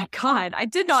 oh my God, I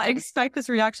did not expect this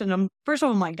reaction. First of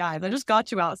all, my guys, I just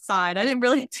got you outside. I didn't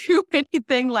really do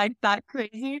anything like that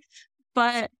crazy,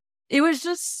 but it was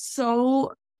just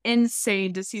so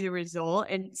insane to see the result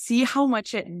and see how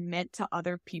much it meant to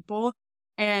other people.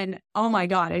 And oh my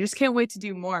God, I just can't wait to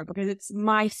do more, because it's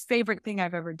my favorite thing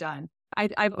I've ever done.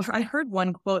 I heard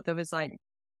one quote that was like,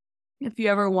 if you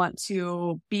ever want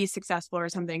to be successful or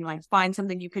something, like find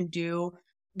something you can do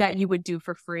that you would do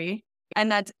for free. And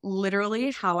that's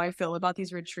literally how I feel about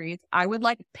these retreats. I would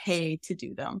like pay to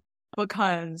do them,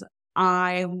 because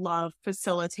I love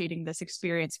facilitating this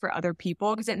experience for other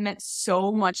people, because it meant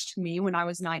so much to me when I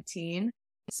was 19.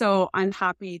 So I'm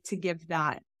happy to give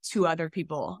that to other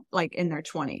people like in their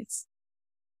 20s.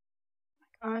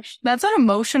 Gosh, that's an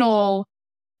emotional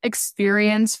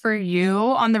experience for you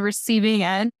on the receiving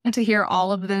end, and to hear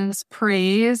all of this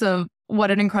praise of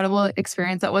what an incredible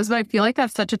experience that was. But I feel like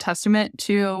that's such a testament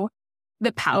to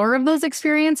the power of those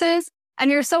experiences. And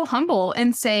you're so humble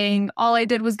in saying, all I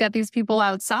did was get these people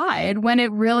outside, when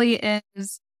it really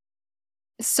is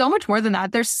so much more than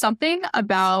that. There's something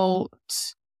about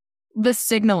the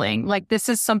signaling, like this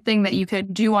is something that you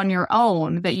could do on your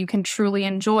own, that you can truly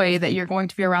enjoy, that you're going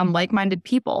to be around like-minded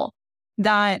people,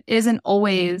 that isn't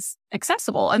always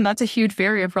accessible. And that's a huge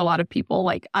barrier for a lot of people.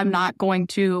 Like, I'm not going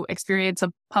to experience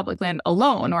a public land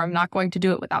alone, or I'm not going to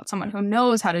do it without someone who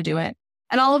knows how to do it.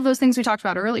 And all of those things we talked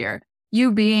about earlier,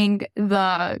 you being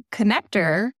the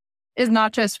connector is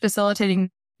not just facilitating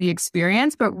the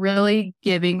experience, but really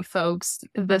giving folks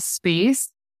the space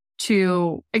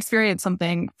to experience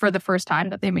something for the first time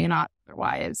that they may not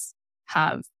otherwise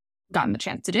have gotten the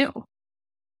chance to do.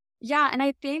 Yeah. And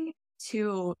I think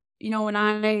too, when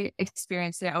I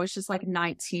experienced it, I was just like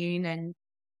 19 and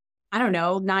I don't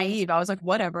know, naive. I was like,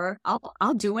 whatever,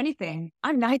 I'll do anything.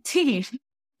 I'm 19,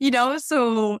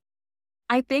 So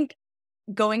I think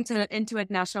going into a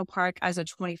national park as a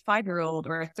 25-year-old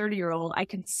or a 30-year-old, I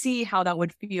can see how that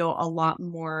would feel a lot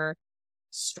more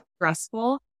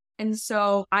stressful. And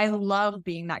so I love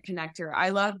being that connector. I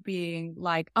love being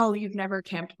like, oh, you've never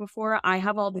camped before? I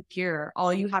have all the gear.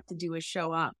 All you have to do is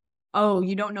show up. Oh,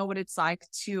 you don't know what it's like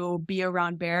to be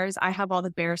around bears? I have all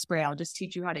the bear spray. I'll just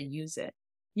teach you how to use it.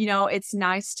 It's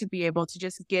nice to be able to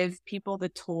just give people the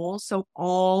tools. So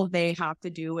all they have to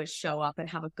do is show up and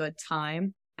have a good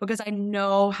time, because I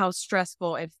know how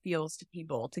stressful it feels to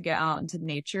people to get out into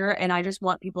nature. And I just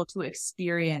want people to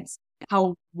experience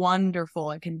how wonderful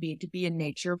it can be to be in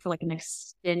nature for like an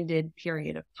extended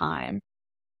period of time.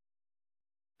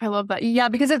 I love that. Yeah,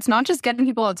 because it's not just getting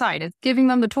people outside. It's giving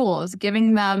them the tools,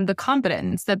 giving them the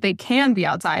confidence that they can be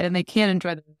outside and they can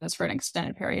enjoy this for an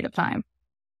extended period of time.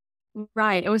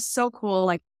 Right. It was so cool.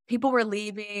 Like, people were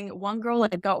leaving. One girl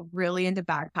got really into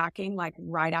backpacking, like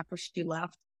right after she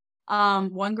left.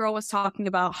 One girl was talking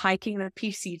about hiking the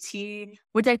PCT,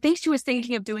 which I think she was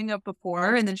thinking of doing it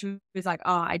before. And then she was like,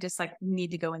 oh, I just like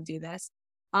need to go and do this.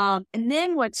 And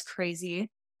then what's crazy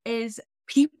is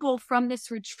people from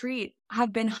this retreat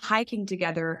have been hiking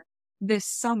together this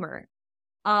summer.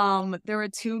 There were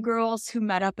 2 girls who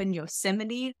met up in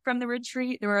Yosemite from the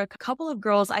retreat. There were a couple of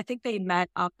girls, I think they met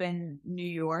up in New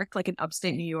York, like in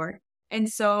upstate New York. And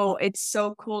so it's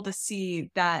so cool to see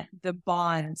that the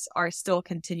bonds are still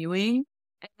continuing,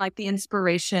 and like the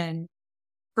inspiration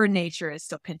for nature is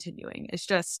still continuing. It's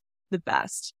just the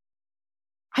best.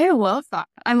 I love that.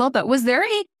 I love that. Was there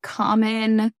a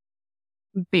common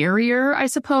barrier, I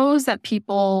suppose, that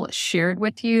people shared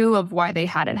with you of why they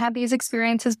hadn't had these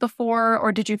experiences before?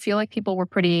 Or did you feel like people were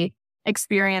pretty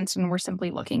experienced and were simply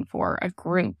looking for a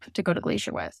group to go to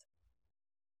Glacier with?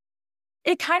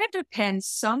 It kind of depends.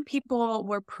 Some people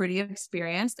were pretty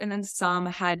experienced, and then some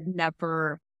had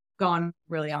never gone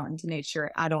really out into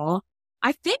nature at all.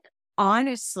 I think,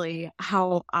 honestly,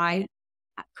 how I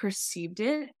perceived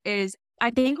it is,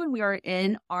 I think when we are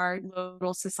in our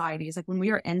little societies, like when we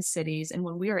are in cities and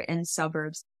when we are in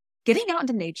suburbs, getting out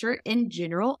into nature in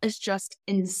general is just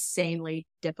insanely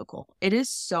difficult. It is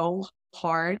so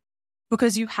hard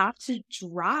because you have to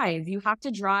drive.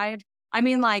 I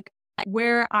mean, like,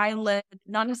 where I live,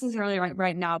 not necessarily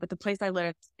right now, but the place I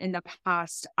lived in the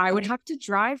past, I would have to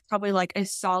drive probably like a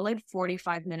solid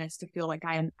 45 minutes to feel like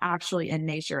I am actually in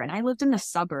nature. And I lived in the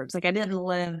suburbs. Like, I didn't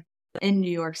live in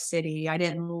New York City. I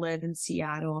didn't live in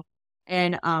Seattle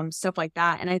and stuff like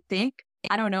that. And I think,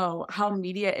 I don't know how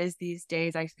media is these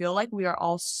days. I feel like we are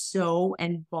all so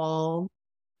involved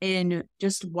in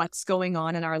just what's going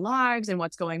on in our lives and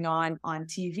what's going on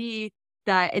TV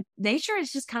that nature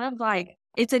is just kind of like,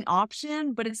 it's an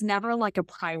option, but it's never like a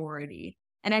priority.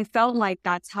 And I felt like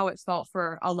that's how it felt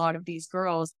for a lot of these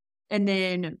girls. And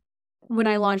then when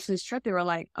I launched this trip, they were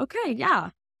like, okay, yeah,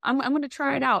 I'm going to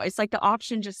try it out. It's like the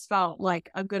option just felt like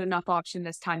a good enough option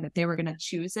this time that they were going to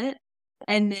choose it.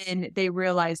 And then they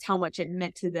realized how much it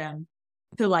meant to them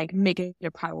to like make it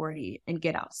a priority and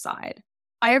get outside.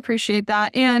 I appreciate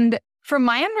that. And from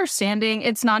my understanding,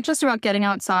 it's not just about getting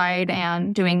outside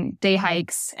and doing day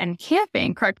hikes and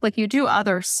camping, correct? Like, you do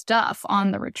other stuff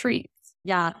on the retreats.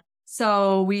 Yeah.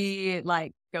 So we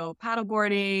like go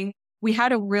paddleboarding. We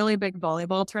had a really big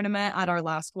volleyball tournament at our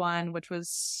last one, which was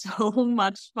so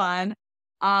much fun.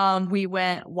 We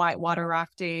went whitewater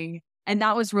rafting, and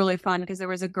that was really fun because there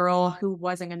was a girl who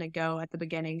wasn't going to go at the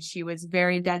beginning. She was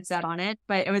very dead set on it,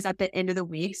 but it was at the end of the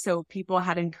week. So people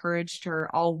had encouraged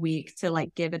her all week to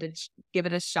like give it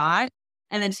a shot.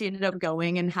 And then she ended up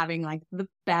going and having like the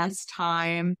best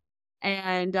time.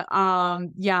 And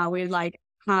yeah, we like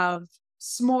have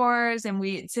s'mores,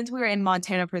 and since we were in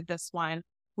Montana for this one,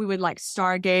 we would like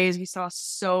stargaze. We saw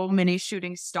so many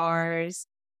shooting stars.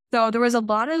 So there was a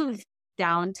lot of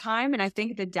downtime, and I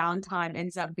think the downtime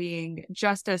ends up being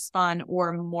just as fun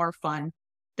or more fun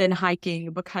than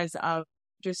hiking because of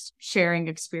just sharing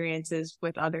experiences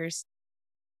with others.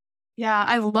 Yeah,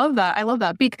 I love that. I love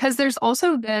that because there's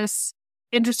also this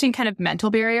interesting kind of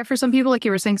mental barrier for some people. Like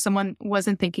you were saying, someone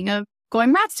wasn't thinking of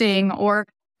going rafting, or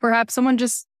perhaps someone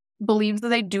just believes that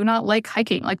they do not like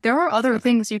hiking. Like there are other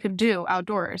things you could do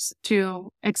outdoors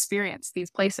to experience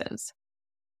these places.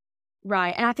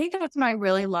 Right. And I think that's what I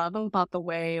really love about the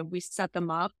way we set them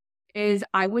up is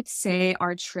I would say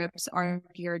our trips are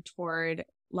geared toward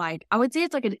like, I would say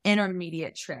it's like an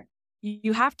intermediate trip.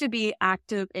 You have to be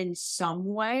active in some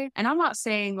way. And I'm not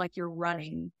saying like you're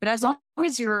running, but as long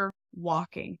as you're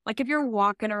walking, like if you're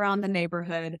walking around the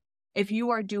neighborhood, if you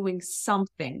are doing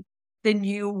something, then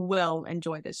you will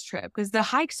enjoy this trip because the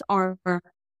hikes are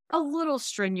a little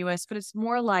strenuous, but it's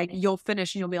more like you'll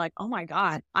finish and you'll be like, oh my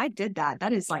God, I did that.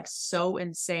 That is like so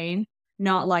insane.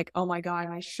 Not like, oh my God,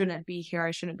 I shouldn't be here.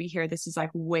 I shouldn't be here. This is like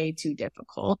way too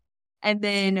difficult. And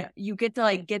then you get to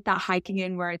like get that hiking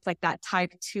in where it's like that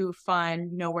type 2 fun,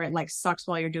 where it like sucks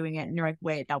while you're doing it. And you're like,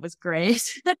 wait, that was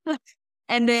great.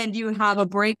 And then you have a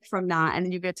break from that and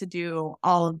then you get to do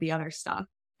all of the other stuff.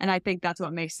 And I think that's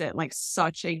what makes it like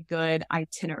such a good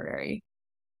itinerary.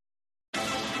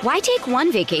 Why take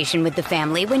one vacation with the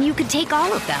family when you could take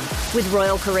all of them? With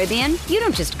Royal Caribbean, you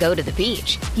don't just go to the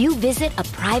beach. You visit a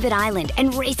private island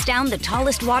and race down the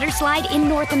tallest water slide in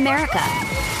North America.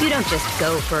 You don't just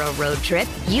go for a road trip.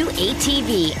 You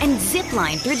ATV and zip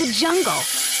line through the jungle.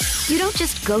 You don't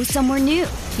just go somewhere new.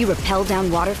 You rappel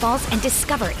down waterfalls and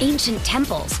discover ancient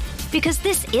temples. Because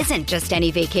this isn't just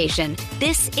any vacation.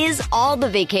 This is all the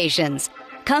vacations.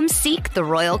 Come seek the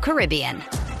Royal Caribbean.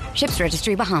 Ships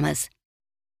Registry, Bahamas.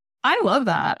 I love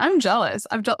that. I'm jealous.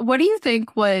 What do you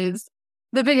think was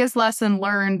the biggest lesson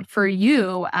learned for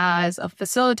you as a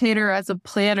facilitator, as a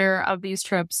planner of these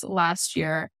trips last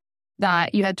year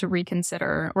that you had to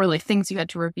reconsider, or like things you had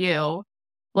to review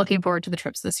looking forward to the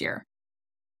trips this year?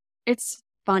 It's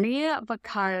funny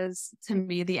because to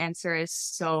me, the answer is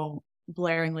so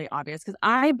blaringly obvious because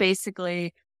I am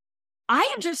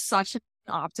just such an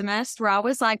optimist where I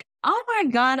was like, oh my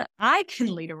God, I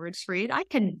can lead a retreat. I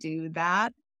can do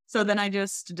that. So then I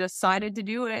just decided to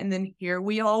do it. And then here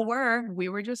we all were. We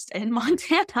were just in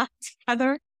Montana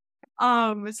together.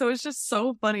 So it's just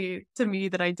so funny to me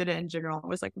that I did it in general. I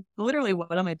was like, literally,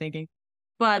 what am I thinking?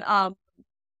 But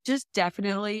just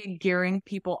definitely gearing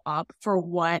people up for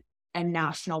what a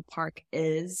national park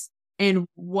is and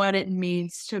what it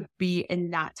means to be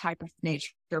in that type of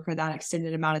nature for that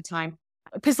extended amount of time.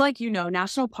 Because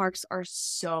national parks are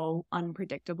so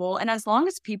unpredictable. And as long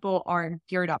as people are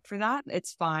geared up for that,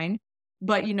 it's fine.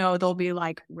 But, there'll be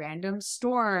like random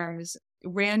storms,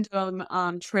 random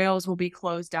trails will be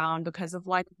closed down because of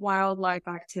like wildlife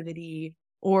activity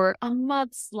or a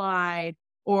mudslide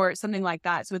or something like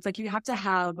that. So it's like you have to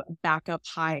have backup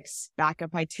hikes,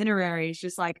 backup itineraries,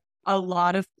 just like a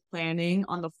lot of planning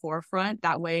on the forefront.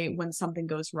 That way, when something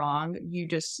goes wrong, you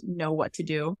just know what to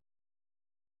do.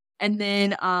 And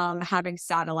then having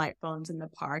satellite phones in the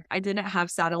park. I didn't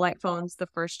have satellite phones the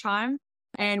first time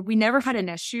and we never had an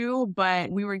issue,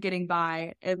 but we were getting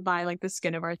by like the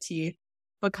skin of our teeth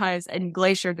because in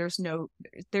Glacier, there's no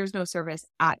service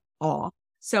at all.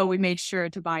 So we made sure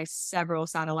to buy several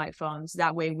satellite phones.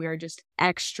 That way we're just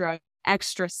extra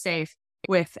safe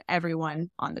with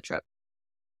everyone on the trip.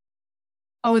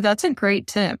 Oh, that's a great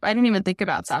tip. I didn't even think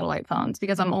about satellite phones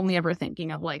because I'm only ever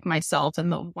thinking of like myself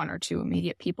and the 1 or 2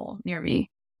 immediate people near me.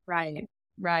 Right.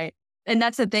 And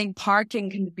that's the thing.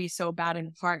 Parking can be so bad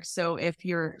in parks. So if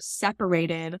you're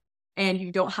separated and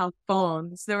you don't have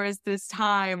phones, there was this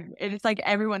time, and it's like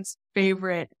everyone's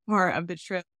favorite part of the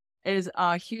trip is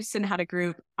Houston had a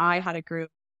group, I had a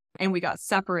group, and we got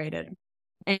separated.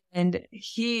 And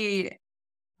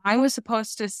I was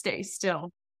supposed to stay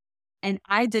still. And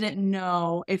I didn't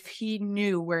know if he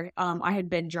knew where I had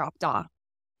been dropped off.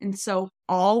 And so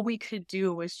all we could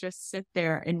do was just sit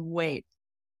there and wait.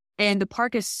 And the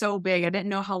park is so big. I didn't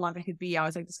know how long it could be. I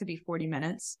was like, this could be 40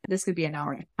 minutes. This could be an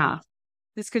hour and a half.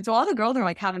 So all the girls are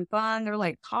like having fun. They're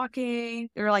like talking.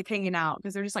 They're like hanging out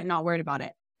because they're just like not worried about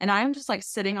it. And I'm just like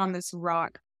sitting on this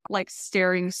rock, like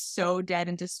staring so dead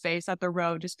into space at the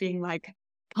road, just being like,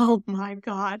 oh my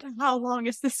God, how long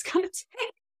is this going to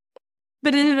take?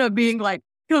 But it ended up being like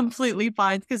completely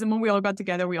fine because when we all got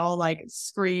together, we all like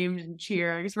screamed and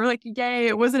cheered because we're like, yay,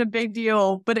 it wasn't a big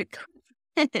deal, but it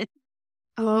could.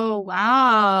 Oh,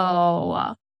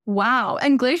 wow. Wow.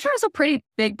 And Glacier is a pretty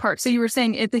big park. So you were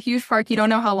saying it's a huge park. You don't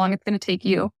know how long it's going to take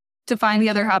you to find the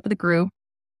other half of the group.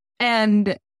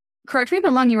 And correct me if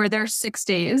I'm wrong, you were there 6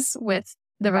 days with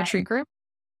the retreat group.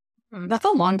 That's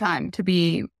a long time to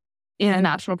be in a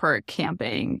national park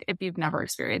camping if you've never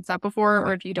experienced that before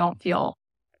or if you don't feel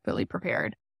fully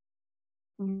prepared.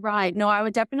 Right. No, I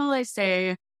would definitely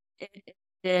say it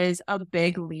is a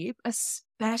big leap,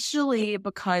 especially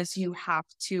because you have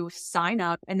to sign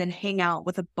up and then hang out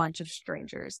with a bunch of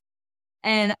strangers.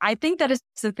 And I think that is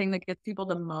the thing that gets people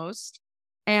the most.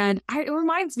 And it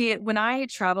reminds me when I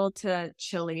traveled to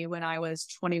Chile when I was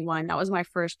 21, that was my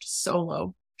first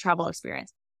solo travel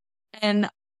experience. And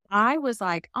I was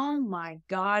like, oh my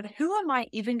God, who am I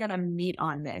even going to meet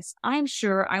on this? I'm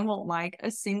sure I won't like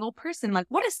a single person. Like,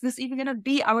 what is this even going to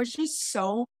be? I was just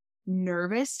so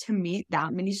nervous to meet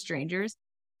that many strangers.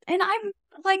 And I'm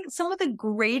like some of the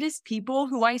greatest people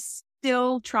who I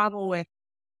still travel with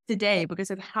today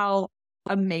because of how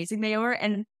amazing they are.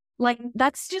 And like,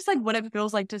 that's just like what it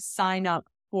feels like to sign up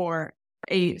for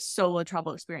a solo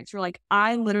travel experience. You're like,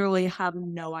 I literally have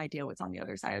no idea what's on the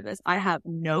other side of this. I have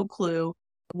no clue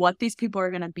what these people are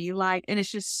going to be like. And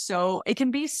it's just it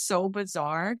can be so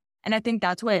bizarre. And I think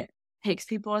that's what takes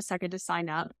people a second to sign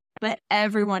up. But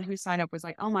everyone who signed up was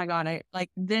like, oh my God,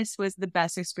 this was the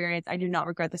best experience. I do not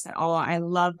regret this at all. I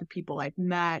love the people I've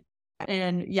met.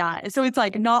 And yeah, so it's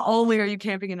like, not only are you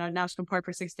camping in a national park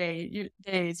for 6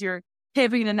 days, you're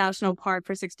camping in a national park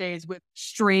for 6 days with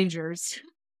strangers.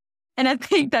 And I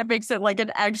think that makes it like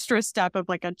an extra step of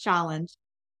like a challenge.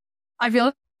 I feel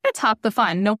like it's half the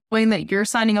fun, knowing that you're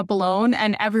signing up alone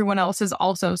and everyone else is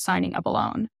also signing up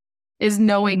alone, is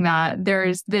knowing that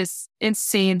there's this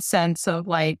insane sense of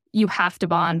like, you have to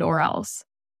bond or else.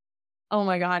 Oh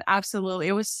my God, absolutely.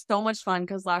 It was so much fun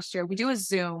because last year we do a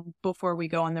Zoom before we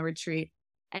go on the retreat.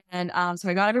 And so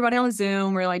I got everybody on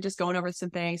Zoom. We're like just going over some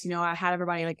things. I had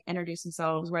everybody like introduce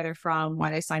themselves, where they're from,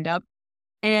 why they signed up.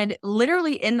 And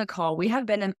literally in the call, we have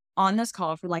been on this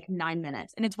call for like 9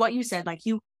 minutes. And it's what you said, like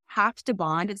you have to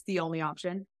bond. It's the only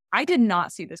option. I did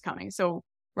not see this coming. So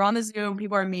we're on the Zoom,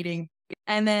 people are meeting.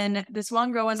 And then this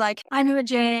one girl was like, I'm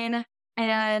Jane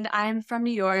and I'm from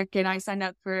New York and I signed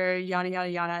up for yada, yada,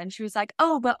 yada. And she was like,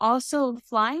 oh, but also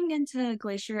flying into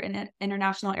Glacier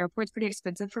International Airport is pretty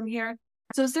expensive from here.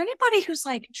 So is there anybody who's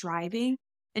like driving?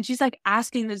 And she's like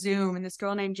asking the Zoom, and this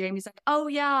girl named Jamie's like, oh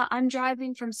yeah, I'm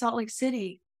driving from Salt Lake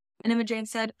City. And Imogen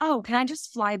said, oh, can I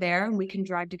just fly there and we can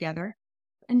drive together?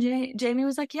 And Jamie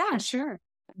was like, yeah, sure.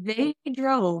 They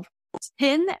drove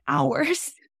 10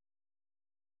 hours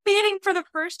meeting for the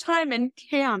first time and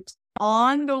camped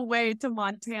on the way to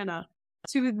Montana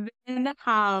to then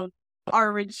have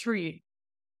our retreat.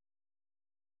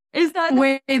 Is that...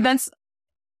 Wait,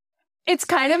 it's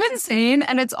kind of insane,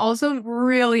 and it's also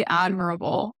really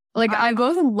admirable. Like, I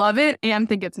both love it and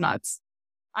think it's nuts.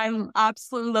 I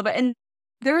absolutely love it. And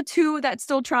there are two that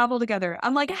still travel together.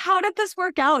 I'm like, how did this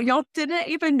work out? Y'all didn't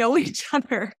even know each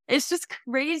other. It's just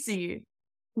crazy.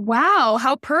 Wow,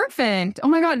 how perfect. Oh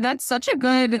my God, that's such a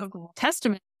good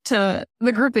testament to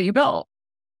the group that you built.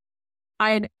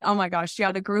 Oh my gosh,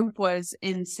 yeah, the group was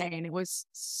insane. It was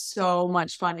so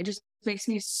much fun. It just makes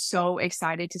me so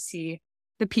excited to see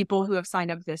the people who have signed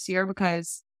up this year,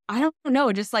 because I don't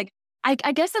know, just like, I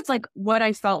guess that's like what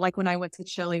I felt like when I went to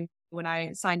Chile when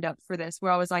I signed up for this,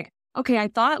 where I was like, okay, I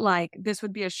thought like this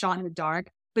would be a shot in the dark,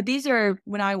 but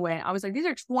when I went, I was like, these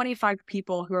are 25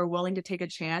 people who are willing to take a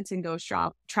chance and go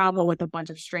travel with a bunch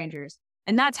of strangers.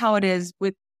 And that's how it is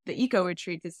with the eco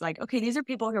retreats. It's like, okay, these are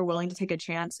people who are willing to take a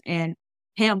chance and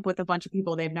camp with a bunch of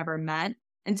people they've never met.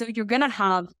 And so you're going to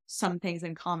have some things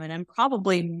in common, and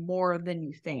probably more than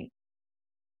you think.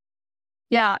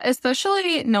 Yeah,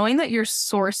 especially knowing that you're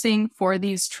sourcing for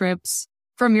these trips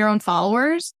from your own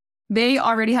followers. They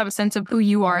already have a sense of who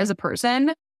you are as a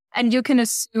person. And you can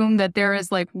assume that there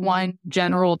is like one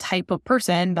general type of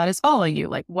person that is following you.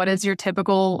 Like, what is your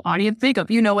typical audience makeup?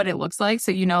 You know what it looks like.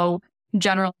 So you know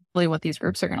generally what these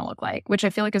groups are going to look like, which I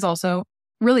feel like is also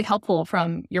really helpful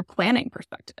from your planning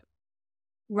perspective.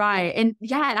 Right. And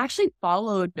yeah, it actually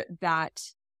followed that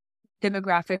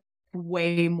demographic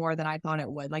way more than I thought it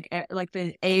would. Like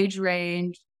the age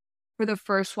range for the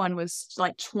first one was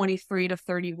like 23 to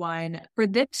 31. For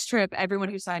this trip, everyone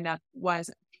who signed up was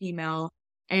female.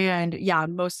 And yeah,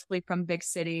 mostly from big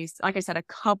cities. Like I said, a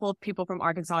couple of people from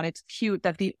Arkansas. And it's cute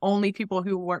that the only people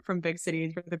who weren't from big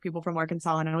cities were the people from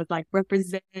Arkansas. And I was like,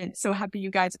 represent. So happy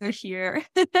you guys are here.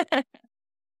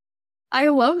 I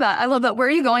love that. Where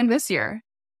are you going this year?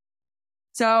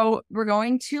 So we're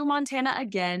going to Montana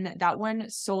again. That one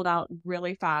sold out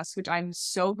really fast, which I'm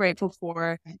so grateful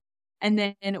for. And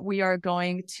then we are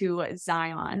going to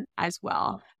Zion as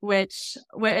well, which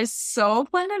what is so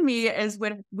fun to me is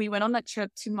when we went on that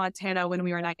trip to Montana when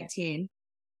we were 19.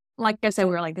 Like I said,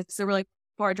 we were like, this is a really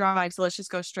far drive, so let's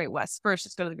just go straight west. First,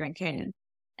 let's go to the Grand Canyon.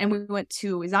 And we went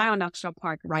to Zion National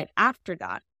Park right after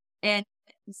that. And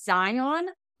Zion,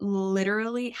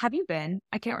 literally, have you been?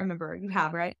 I can't remember. You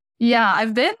have, right? Yeah,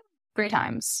 I've been 3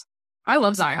 times. I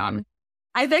love Zion.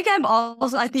 I think I'm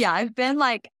also, yeah, I've been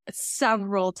like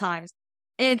several times.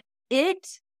 And it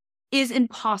is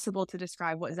impossible to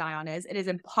describe what Zion is. It is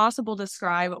impossible to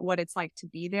describe what it's like to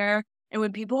be there. And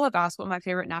when people have asked what my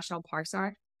favorite national parks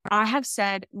are, I have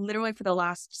said literally for the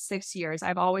last 6 years,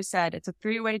 I've always said it's a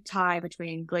three-way tie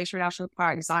between Glacier National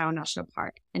Park, Zion National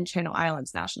Park, and Channel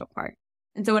Islands National Park.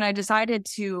 And so when I decided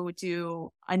to do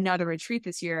another retreat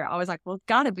this year, I was like, well, it's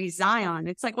got to be Zion.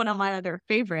 It's like one of my other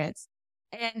favorites.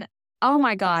 And oh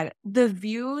my God, the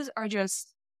views are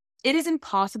just, it is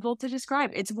impossible to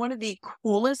describe. It's one of the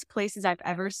coolest places I've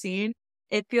ever seen.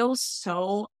 It feels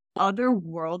so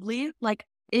otherworldly. Like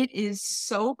it is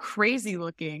so crazy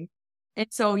looking. And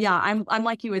so, yeah, I'm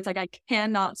like you. It's like, I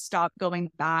cannot stop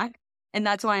going back. And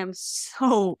that's why I'm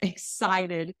so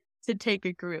excited to take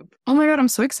a group. Oh my God, I'm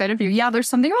so excited for you. Yeah, there's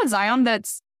something about Zion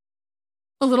that's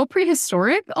a little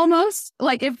prehistoric almost.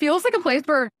 Like it feels like a place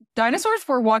where dinosaurs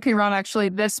were walking around actually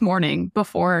this morning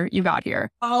before you got here.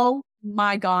 Oh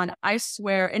my God, I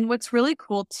swear. And what's really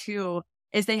cool too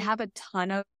is they have a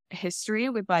ton of history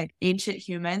with like ancient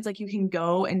humans. Like you can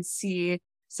go and see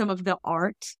some of the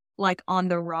art like on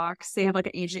the rocks. They have like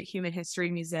an ancient human history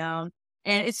museum.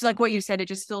 And it's like what you said, it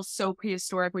just feels so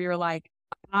prehistoric where you're like,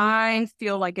 I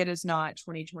feel like it is not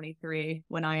 2023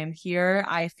 when I am here.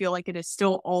 I feel like it is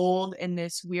still old in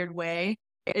this weird way.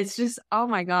 It's just, oh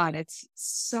my God, it's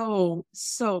so,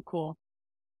 so cool.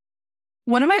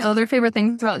 One of my other favorite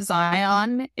things about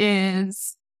Zion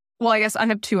is, well, I guess I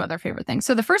have two other favorite things.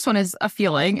 So the first one is a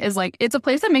feeling, is like, it's a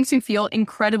place that makes you feel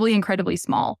incredibly, incredibly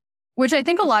small, which I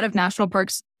think a lot of national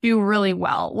parks do really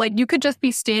well. Like you could just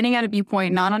be standing at a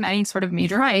viewpoint, not on any sort of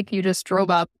major hike. You just drove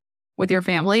up with your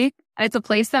family. And it's a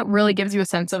place that really gives you a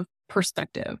sense of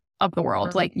perspective of the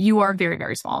world. Like you are very,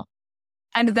 very small.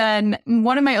 And then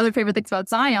one of my other favorite things about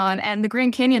Zion, and the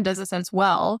Grand Canyon does this as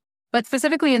well, but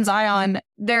specifically in Zion,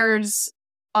 there's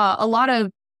a lot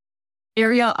of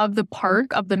area of the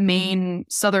park, of the main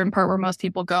southern part where most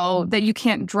people go, that you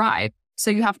can't drive. So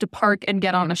you have to park and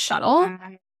get on a shuttle.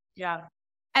 Yeah.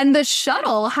 And the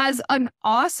shuttle has an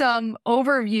awesome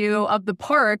overview of the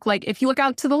park. Like if you look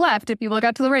out to the left, if you look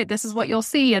out to the right, this is what you'll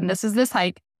see. And this is this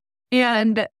hike.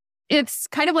 And it's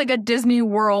kind of like a Disney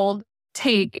World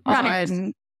take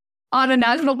on a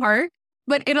national park,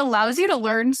 but it allows you to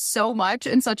learn so much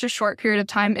in such a short period of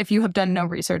time if you have done no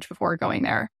research before going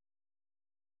there.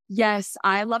 Yes,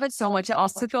 I love it so much. It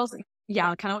also feels,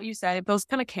 yeah, kind of what you said. It feels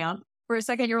kind of camp. For a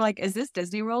second, you're like, is this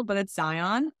Disney World? But it's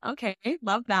Zion. Okay,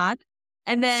 love that.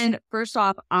 And then first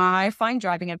off, I find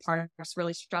driving in parks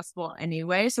really stressful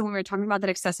anyway. So when we were talking about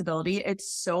that accessibility,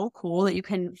 it's so cool that you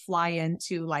can fly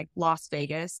into like Las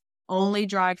Vegas, only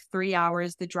drive 3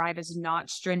 hours. The drive is not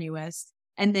strenuous,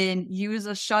 and then use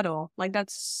a shuttle. Like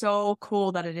that's so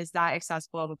cool that it is that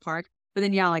accessible of a park. But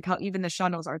then, yeah, like how even the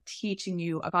shuttles are teaching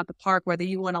you about the park, whether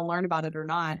you want to learn about it or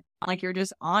not. Like you're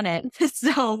just on it.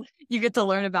 So you get to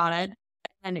learn about it.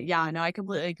 And yeah, no, I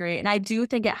completely agree. And I do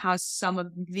think it has some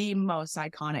of the most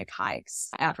iconic hikes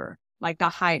ever. Like the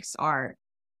hikes are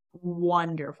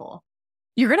wonderful.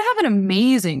 You're going to have an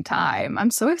amazing time. I'm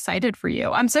so excited for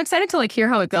you. I'm so excited to like hear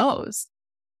how it goes.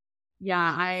 Yeah,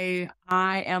 I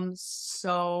am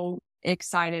so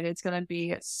excited. It's going to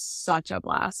be such a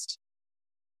blast.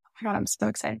 Oh my God, I'm so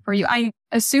excited for you. I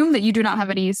assume that you do not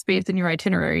have any space in your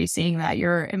itinerary, seeing that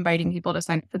you're inviting people to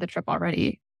sign up for the trip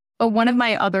already. But one of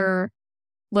my other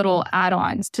little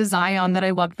add-ons to Zion that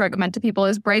I love to recommend to people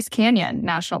is Bryce Canyon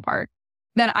National Park.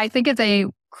 That I think is a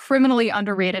criminally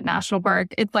underrated national park.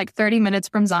 It's like 30 minutes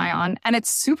from Zion and it's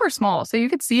super small. So you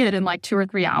could see it in like 2 or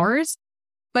 3 hours,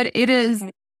 but it is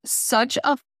such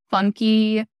a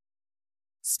funky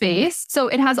space. So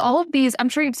it has all of these, I'm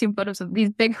sure you've seen photos of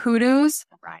these big hoodoos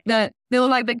that they look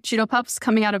like big Cheeto Puffs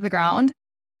coming out of the ground.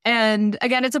 And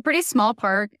again, it's a pretty small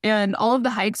park and all of the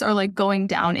hikes are like going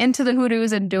down into the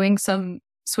hoodoos and doing some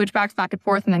switchbacks back and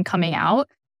forth and then coming out.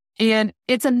 And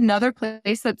it's another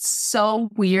place that's so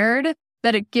weird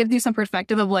that it gives you some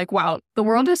perspective of like, wow, the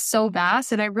world is so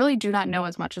vast and I really do not know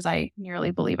as much as I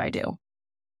nearly believe I do.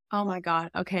 Oh my God.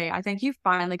 Okay. I think you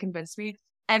finally convinced me.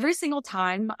 Every single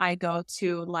time I go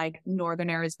to like northern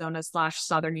Arizona /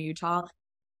 southern Utah,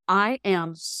 I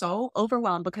am so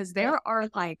overwhelmed because there are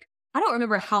like, I don't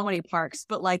remember how many parks,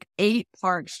 but like 8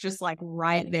 parks just like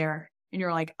right there. And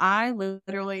you're like, I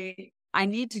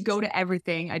need to go to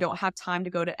everything. I don't have time to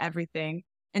go to everything.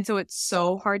 And so it's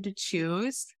so hard to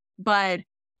choose. But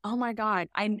oh my God,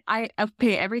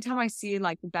 okay, every time I see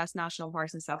like the best national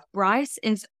parks and stuff, Bryce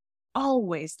is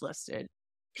always listed.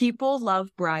 People love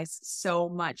Bryce so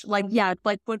much. Like, yeah,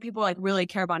 like when people like really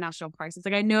care about national parks, it's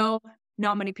like, I know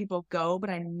not many people go, but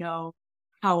I know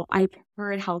how I've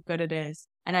heard how good it is,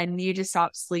 and I need to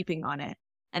stop sleeping on it,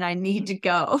 and I need to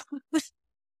go.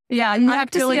 Yeah, you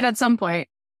have to see it at some point.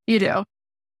 You do.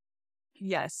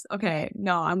 Yes. Okay.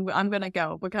 No, I'm gonna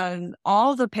go because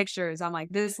all the pictures, I'm like,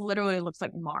 this literally looks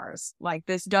like Mars. Like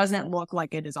this doesn't look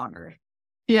like it is on Earth.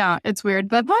 Yeah, it's weird.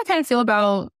 But what I kind of feel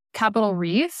about Capitol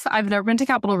Reef, I've never been to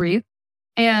Capitol Reef.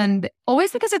 And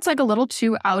always because it's like a little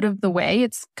too out of the way.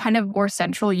 It's kind of more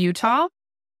central Utah.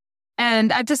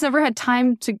 And I've just never had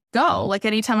time to go. Like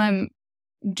anytime I'm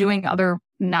doing other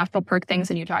national park things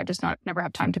in Utah, I just never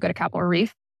have time to go to Capitol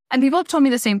Reef. And people have told me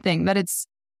the same thing, that it's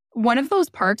one of those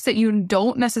parks that you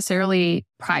don't necessarily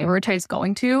prioritize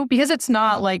going to because it's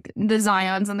not like the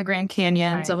Zions and the Grand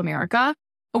Canyons of America.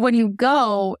 But when you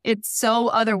go, it's so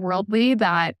otherworldly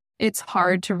that it's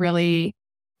hard to really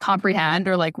comprehend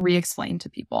or like re-explain to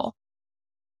people.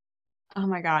 Oh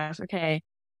my gosh. Okay.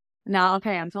 Now,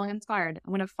 okay, I'm feeling inspired.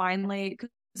 I'm going to finally, cause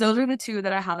those are the two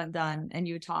that I haven't done in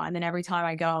Utah. And then every time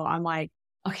I go, I'm like,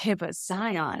 okay, but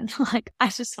Zion, like, I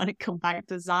just want to go back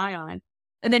to Zion.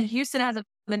 And then Houston hasn't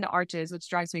been to Arches, which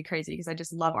drives me crazy because I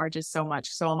just love Arches so much.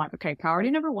 So I'm like, okay, priority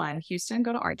number one, Houston,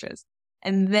 go to Arches.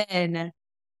 And then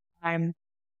I'm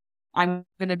going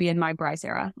to be in my Bryce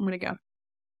era. I'm going to go.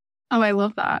 Oh, I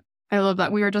love that. I love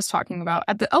that. We were just talking about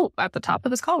at the top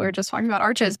of this call, we were just talking about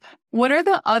Arches. What are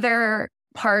the other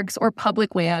parks or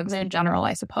public lands in general,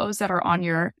 I suppose, that are on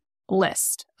your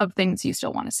list of things you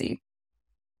still want to see?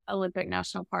 Olympic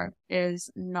National Park is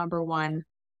number one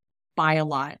by a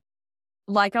lot.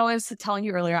 Like I was telling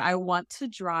you earlier, I want to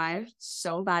drive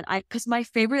so bad. Because my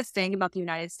favorite thing about the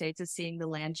United States is seeing the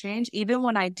land change. Even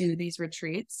when I do these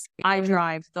retreats, I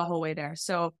drive the whole way there.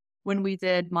 So when we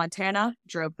did Montana,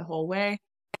 drove the whole way,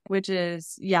 which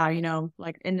is,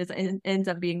 like it ends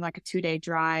up being like a 2-day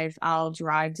drive. I'll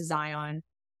drive to Zion.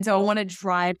 So I want to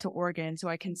drive to Oregon so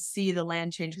I can see the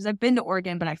land change because I've been to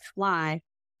Oregon, but I fly.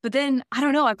 But then, I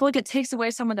don't know, I feel like it takes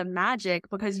away some of the magic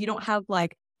because you don't have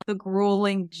like the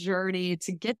grueling journey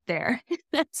to get there.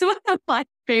 That's one of my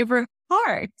favorite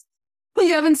parts. But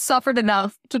you haven't suffered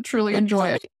enough to truly enjoy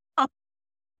it. I'm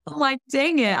like,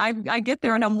 dang it. I get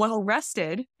there and I'm well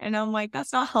rested. And I'm like,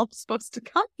 that's not how I'm supposed to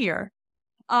come here.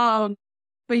 But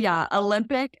yeah,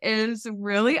 Olympic is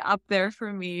really up there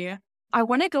for me. I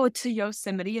want to go to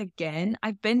Yosemite again.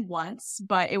 I've been once,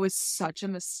 but it was such a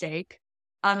mistake.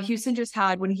 Houston just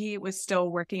had, when he was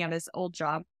still working at his old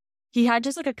job, he had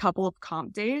just like a couple of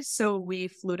comp days. So we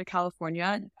flew to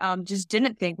California. Just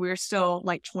didn't think, we were still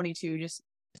like 22.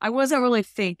 I wasn't really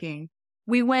thinking.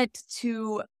 We went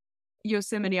to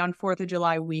Yosemite on 4th of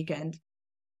July weekend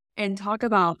and talk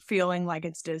about feeling like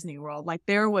it's Disney World. Like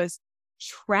there was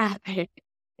traffic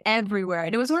everywhere.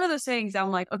 And it was one of those things I'm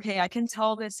like, okay, I can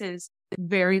tell this is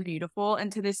very beautiful.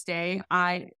 And to this day,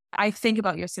 I think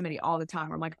about Yosemite all the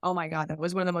time. I'm like, oh my God, that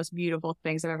was one of the most beautiful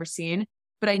things I've ever seen.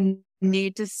 But I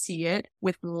need to see it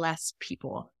with less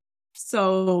people.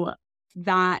 So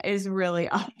that is really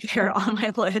up there on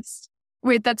my list.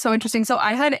 Wait, that's so interesting. So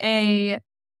I had a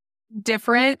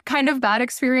different kind of bad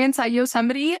experience at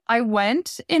Yosemite. I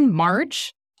went in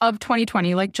March of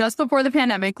 2020, like just before the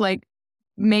pandemic, like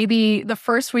maybe the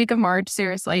first week of March,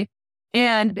 seriously.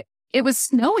 And it was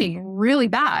snowing really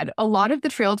bad. A lot of the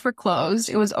trails were closed.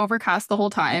 It was overcast the whole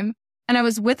time. And I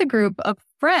was with a group of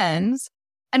friends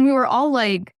and we were all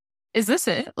like, is this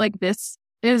it? Like, this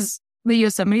is the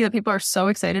Yosemite that people are so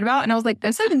excited about. And I was like,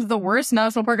 this is the worst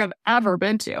national park I've ever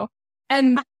been to.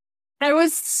 And I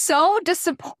was so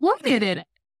disappointed in it.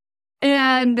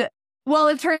 And well,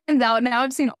 it turns out now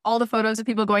I've seen all the photos of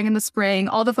people going in the spring,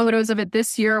 all the photos of it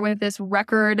this year with this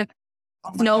record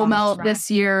snow melt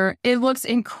this year. It looks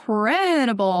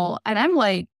incredible. And I'm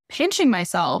like pinching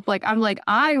myself. Like, I'm like,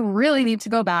 I really need to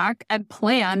go back and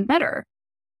plan better.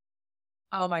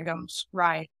 Oh my gosh.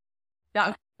 Right.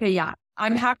 Okay, yeah.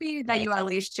 I'm happy that you at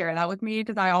least share that with me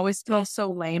because I always feel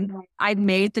so lame. I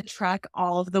made the trek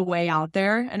all of the way out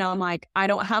there and I'm like, I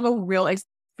don't have a real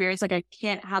experience. Like I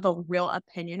can't have a real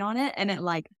opinion on it. And it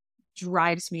like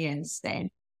drives me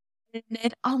insane.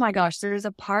 And oh my gosh, there's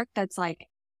a park that's like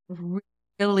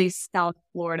really South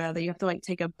Florida that you have to like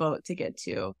take a boat to get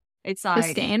to. It's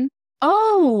like Biscayne?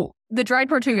 Oh, the dried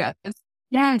Tortuga.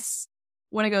 Yes.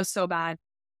 Want to go so bad.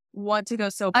 Want to go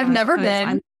so bad. I've never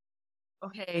been.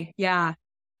 Okay. Yeah.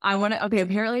 I want to. Okay.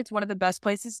 Apparently it's one of the best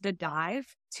places to dive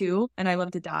too. And I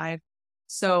love to dive.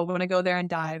 So I want to go there and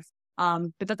dive.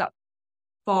 But that's a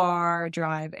far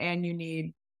drive and you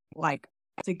need like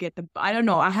to get I don't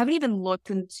know. I haven't even looked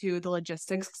into the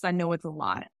logistics because I know it's a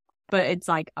lot, but it's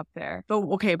like up there. But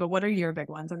okay. But what are your big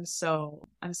ones? I'm so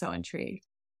intrigued.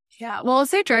 Yeah. Well, I'll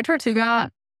say dried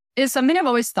Tortuga. is something I've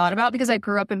always thought about because I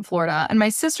grew up in Florida and my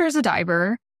sister is a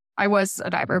diver. I was a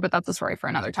diver, but that's a story for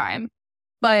another time.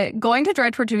 But going to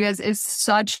Dry Tortugas is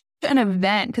such an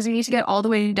event because you need to get all the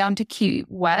way down to Key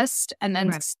West and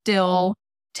then still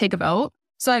take a boat.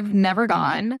 So I've never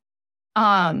gone,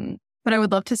 but I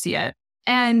would love to see it.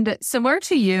 And similar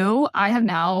to you, I have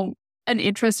now an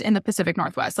interest in the Pacific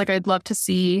Northwest. Like I'd love to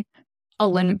see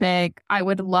Olympic. I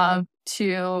would love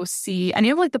to see any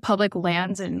of like the public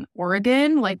lands in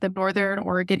Oregon, like the northern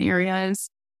Oregon areas.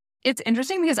 It's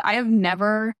interesting because I have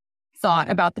never thought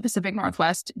about the Pacific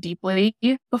Northwest deeply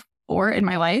before in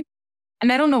my life.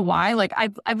 And I don't know why. Like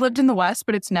I've lived in the West,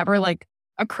 but it's never like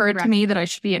occurred to me that I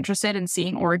should be interested in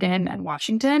seeing Oregon and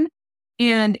Washington.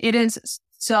 And it is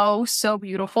so, so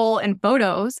beautiful in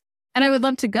photos. And I would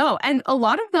love to go. And a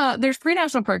lot of there's 3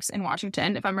 national parks in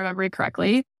Washington, if I'm remembering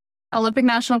correctly. Olympic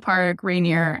National Park,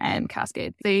 Rainier, and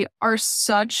Cascade. They are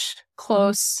such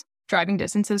close driving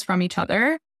distances from each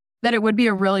other that it would be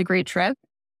a really great trip.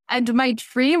 And my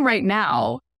dream right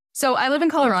now, so I live in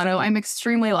Colorado. I'm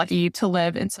extremely lucky to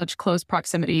live in such close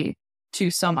proximity to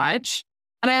so much.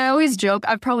 And I always joke,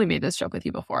 I've probably made this joke with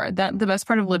you before, that the best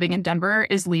part of living in Denver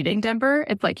is leaving Denver.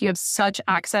 It's like you have such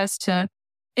access to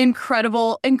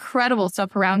incredible, incredible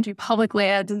stuff around you, public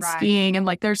lands and skiing. And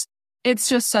like it's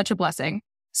just such a blessing.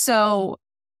 So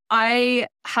I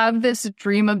have this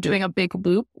dream of doing a big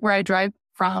loop where I drive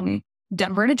from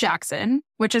Denver to Jackson,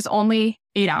 which is only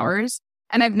 8 hours.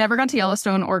 And I've never gone to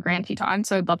Yellowstone or Grand Teton,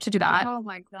 so I'd love to do that. Oh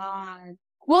my God.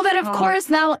 Well, then of course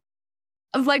now,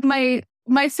 like my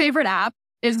favorite app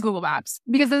is Google Maps,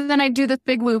 because then I do this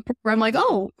big loop where I'm like,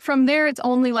 oh, from there it's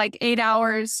only like 8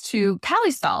 hours to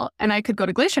Kalispell, and I could go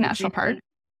to Glacier National Park.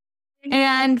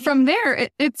 And from there,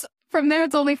 it's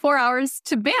only 4 hours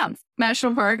to Banff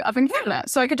National Park up in Canada.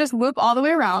 So I could just loop all the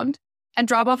way around and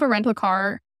drop off a rental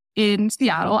car in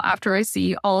Seattle after I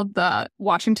see all of the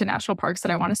Washington National Parks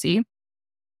that I want to see.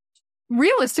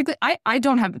 Realistically, I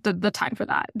don't have the time for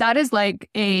that. That is like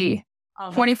a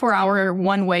 24-hour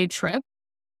one-way trip.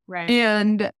 Right.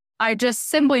 And I just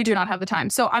simply do not have the time.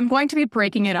 So I'm going to be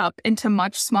breaking it up into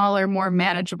much smaller, more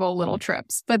manageable little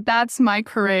trips. But that's my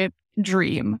current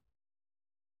dream.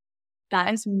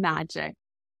 That is magic.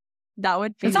 That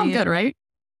would be... It sounds good, right?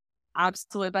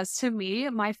 Absolutely. But to me,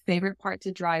 my favorite part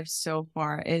to drive so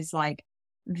far is like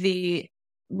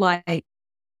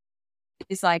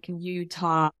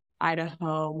Utah,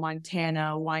 Idaho,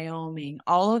 Montana, Wyoming.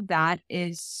 All of that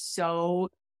is so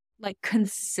like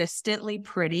consistently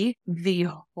pretty the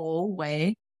whole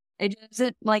way. It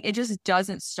just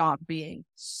doesn't stop being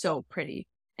so pretty.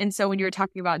 And so when you're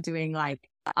talking about doing like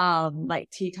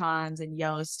Tetons and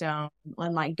Yellowstone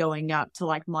and like going up to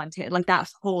like Montana, like that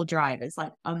whole drive is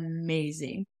like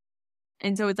amazing.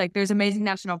 And so it's like there's amazing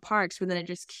national parks, but then it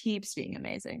just keeps being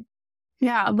amazing.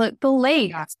 Yeah, the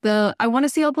lakes, I want to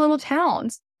see all the little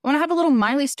towns. I want to have a little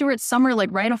Miley Stewart summer, like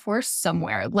ride a horse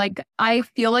somewhere. Like I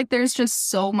feel like there's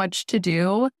just so much to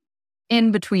do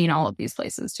in between all of these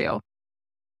places too.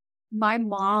 My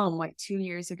mom, like 2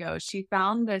 years ago, she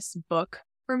found this book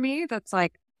for me that's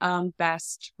like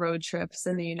best road trips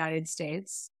in the United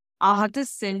States. I'll have to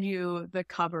send you the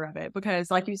cover of it because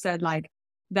like you said, like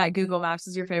that Google Maps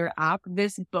is your favorite app.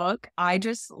 This book, I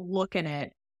just look in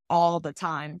it all the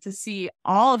time to see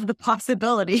all of the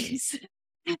possibilities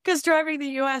because driving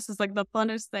the US is like the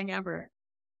funnest thing ever.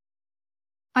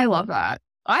 I love that.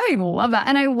 I love that.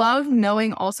 And I love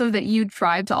knowing also that you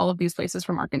drive to all of these places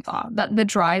from Arkansas, that the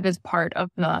drive is part of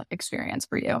the experience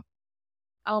for you.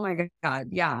 Oh my God.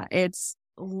 Yeah. It's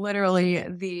literally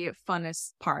the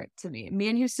funnest part to me. Me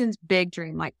and Houston's big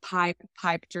dream, like pipe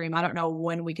dream. I don't know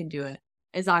when we can do it,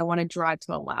 is I want to drive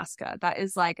to Alaska. That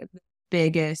is like the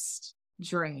biggest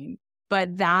dream,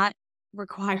 but that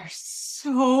requires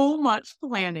so much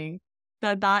planning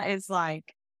that is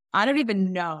like, I don't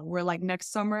even know. We're like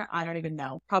next summer. I don't even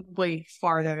know. Probably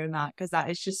farther than that because that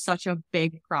is just such a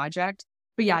big project.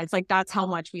 But yeah, it's like that's how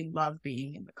much we love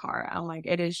being in the car. I'm like,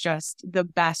 it is just the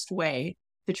best way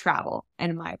to travel,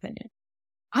 in my opinion.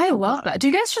 I love that. Do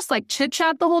you guys just like chit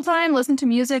chat the whole time? Listen to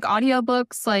music,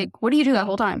 audiobooks? Like, what do you do that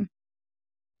whole time?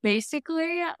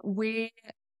 Basically, we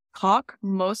talk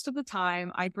most of the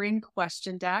time. I bring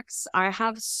question decks. I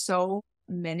have so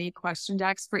many question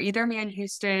decks for either me and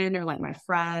Houston or like my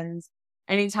friends.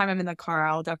 Anytime I'm in the car,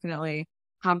 I'll definitely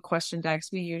have question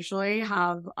decks. We usually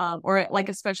have, or like,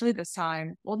 especially this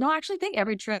time. Well, no, I actually think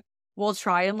every trip we'll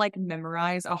try and like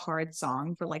memorize a hard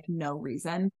song for like no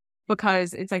reason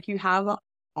because it's like you have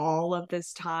all of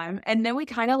this time. And then we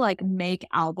kind of like make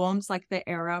albums like the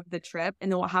era of the trip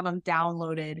and then we'll have them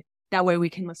downloaded. That way we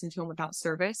can listen to them without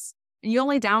service. And you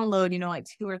only download, like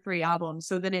 2 or 3 albums.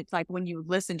 So then it's like when you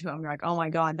listen to them, you're like, oh my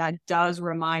God, that does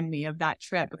remind me of that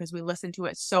trip because we listened to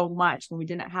it so much when we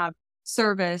didn't have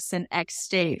service in X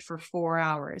state for 4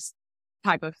 hours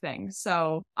type of thing.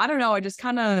 So I don't know. I just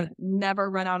kind of never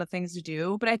run out of things to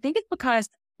do. But I think it's because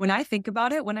when I think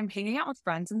about it, when I'm hanging out with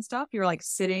friends and stuff, you're like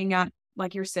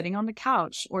you're sitting on the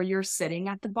couch or you're sitting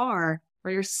at the bar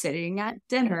or you're sitting at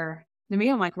dinner. To me,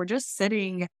 I'm like, we're just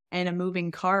sitting in a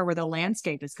moving car where the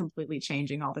landscape is completely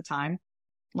changing all the time.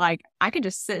 Like I could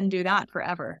just sit and do that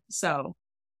forever. So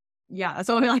yeah, that's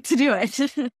what we like to do it.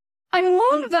 I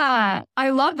love that.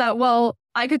 I love that. Well,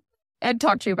 I'd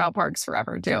talk to you about parks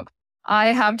forever too.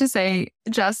 I have to say,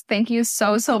 Jess, thank you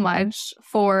so, so much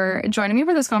for joining me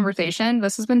for this conversation.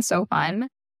 This has been so fun.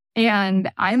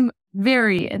 And I'm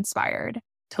very inspired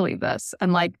to leave this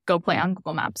and go play on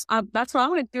Google Maps. That's what I'm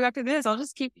going to do after this. I'll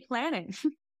just keep planning.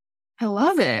 I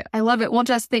love it. I love it. Well,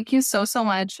 Jess, thank you so, so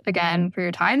much again for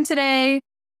your time today.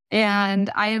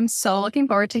 And I am so looking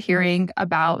forward to hearing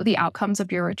about the outcomes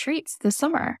of your retreats this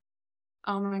summer.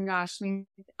 Oh my gosh.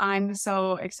 I'm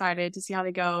so excited to see how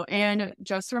they go. And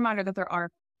just a reminder that there are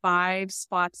 5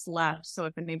 spots left. So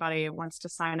if anybody wants to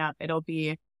sign up, it'll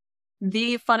be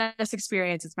the funnest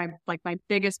experience. It's my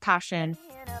biggest passion.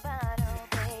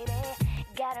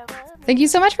 Thank you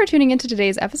so much for tuning into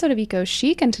today's episode of Eco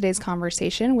Chic and today's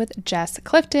conversation with Jess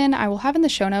Clifton. I will have in the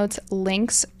show notes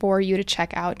links for you to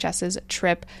check out Jess's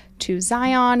trip to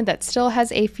Zion that still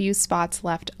has a few spots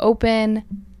left open.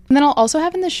 And then I'll also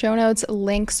have in the show notes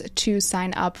links to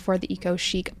sign up for the Eco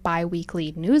Chic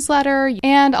bi-weekly newsletter.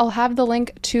 And I'll have the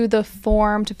link to the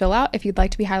form to fill out if you'd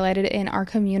like to be highlighted in our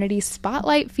community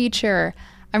spotlight feature.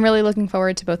 I'm really looking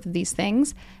forward to both of these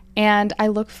things. And I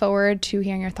look forward to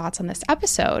hearing your thoughts on this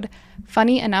episode.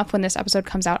 Funny enough, when this episode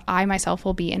comes out, I myself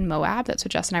will be in Moab. That's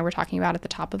what Jess and I were talking about at the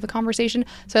top of the conversation.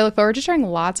 So I look forward to sharing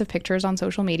lots of pictures on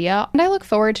social media. And I look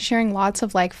forward to sharing lots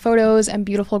of photos and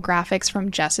beautiful graphics from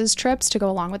Jess's trips to go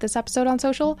along with this episode on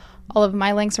social. All of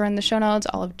my links are in the show notes.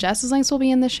 All of Jess's links will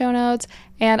be in the show notes.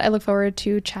 And I look forward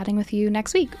to chatting with you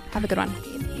next week. Have a good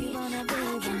one.